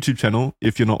to the YouTube channel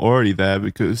if you're not already there,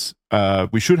 because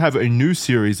we should have a new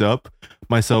series up.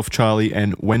 Myself, Charlie,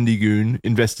 and Wendy Goon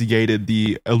investigated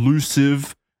the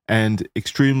elusive and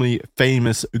extremely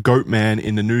famous Goat Man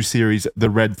in the new series, The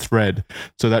Red Thread.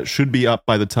 So that should be up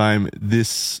by the time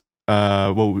this,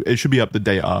 it should be up the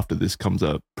day after this comes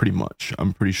up, pretty much.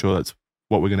 I'm pretty sure that's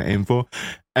what we're going to aim for.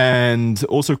 And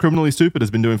also Criminally Stupid has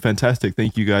been doing fantastic.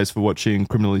 Thank you guys for watching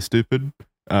Criminally Stupid.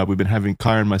 We've been having,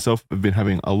 Kyra and myself have been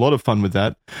having a lot of fun with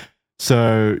that.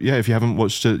 So yeah, if you haven't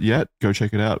watched it yet, go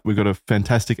check it out. We've got a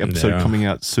fantastic episode coming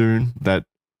out soon that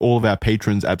all of our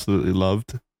patrons absolutely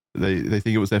loved. They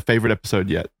think it was their favorite episode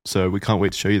yet. So we can't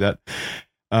wait to show you that.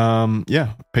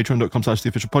 Patreon.com/The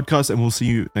Official Podcast, and we'll see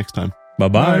you next time. Bye-bye.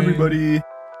 Bye, everybody.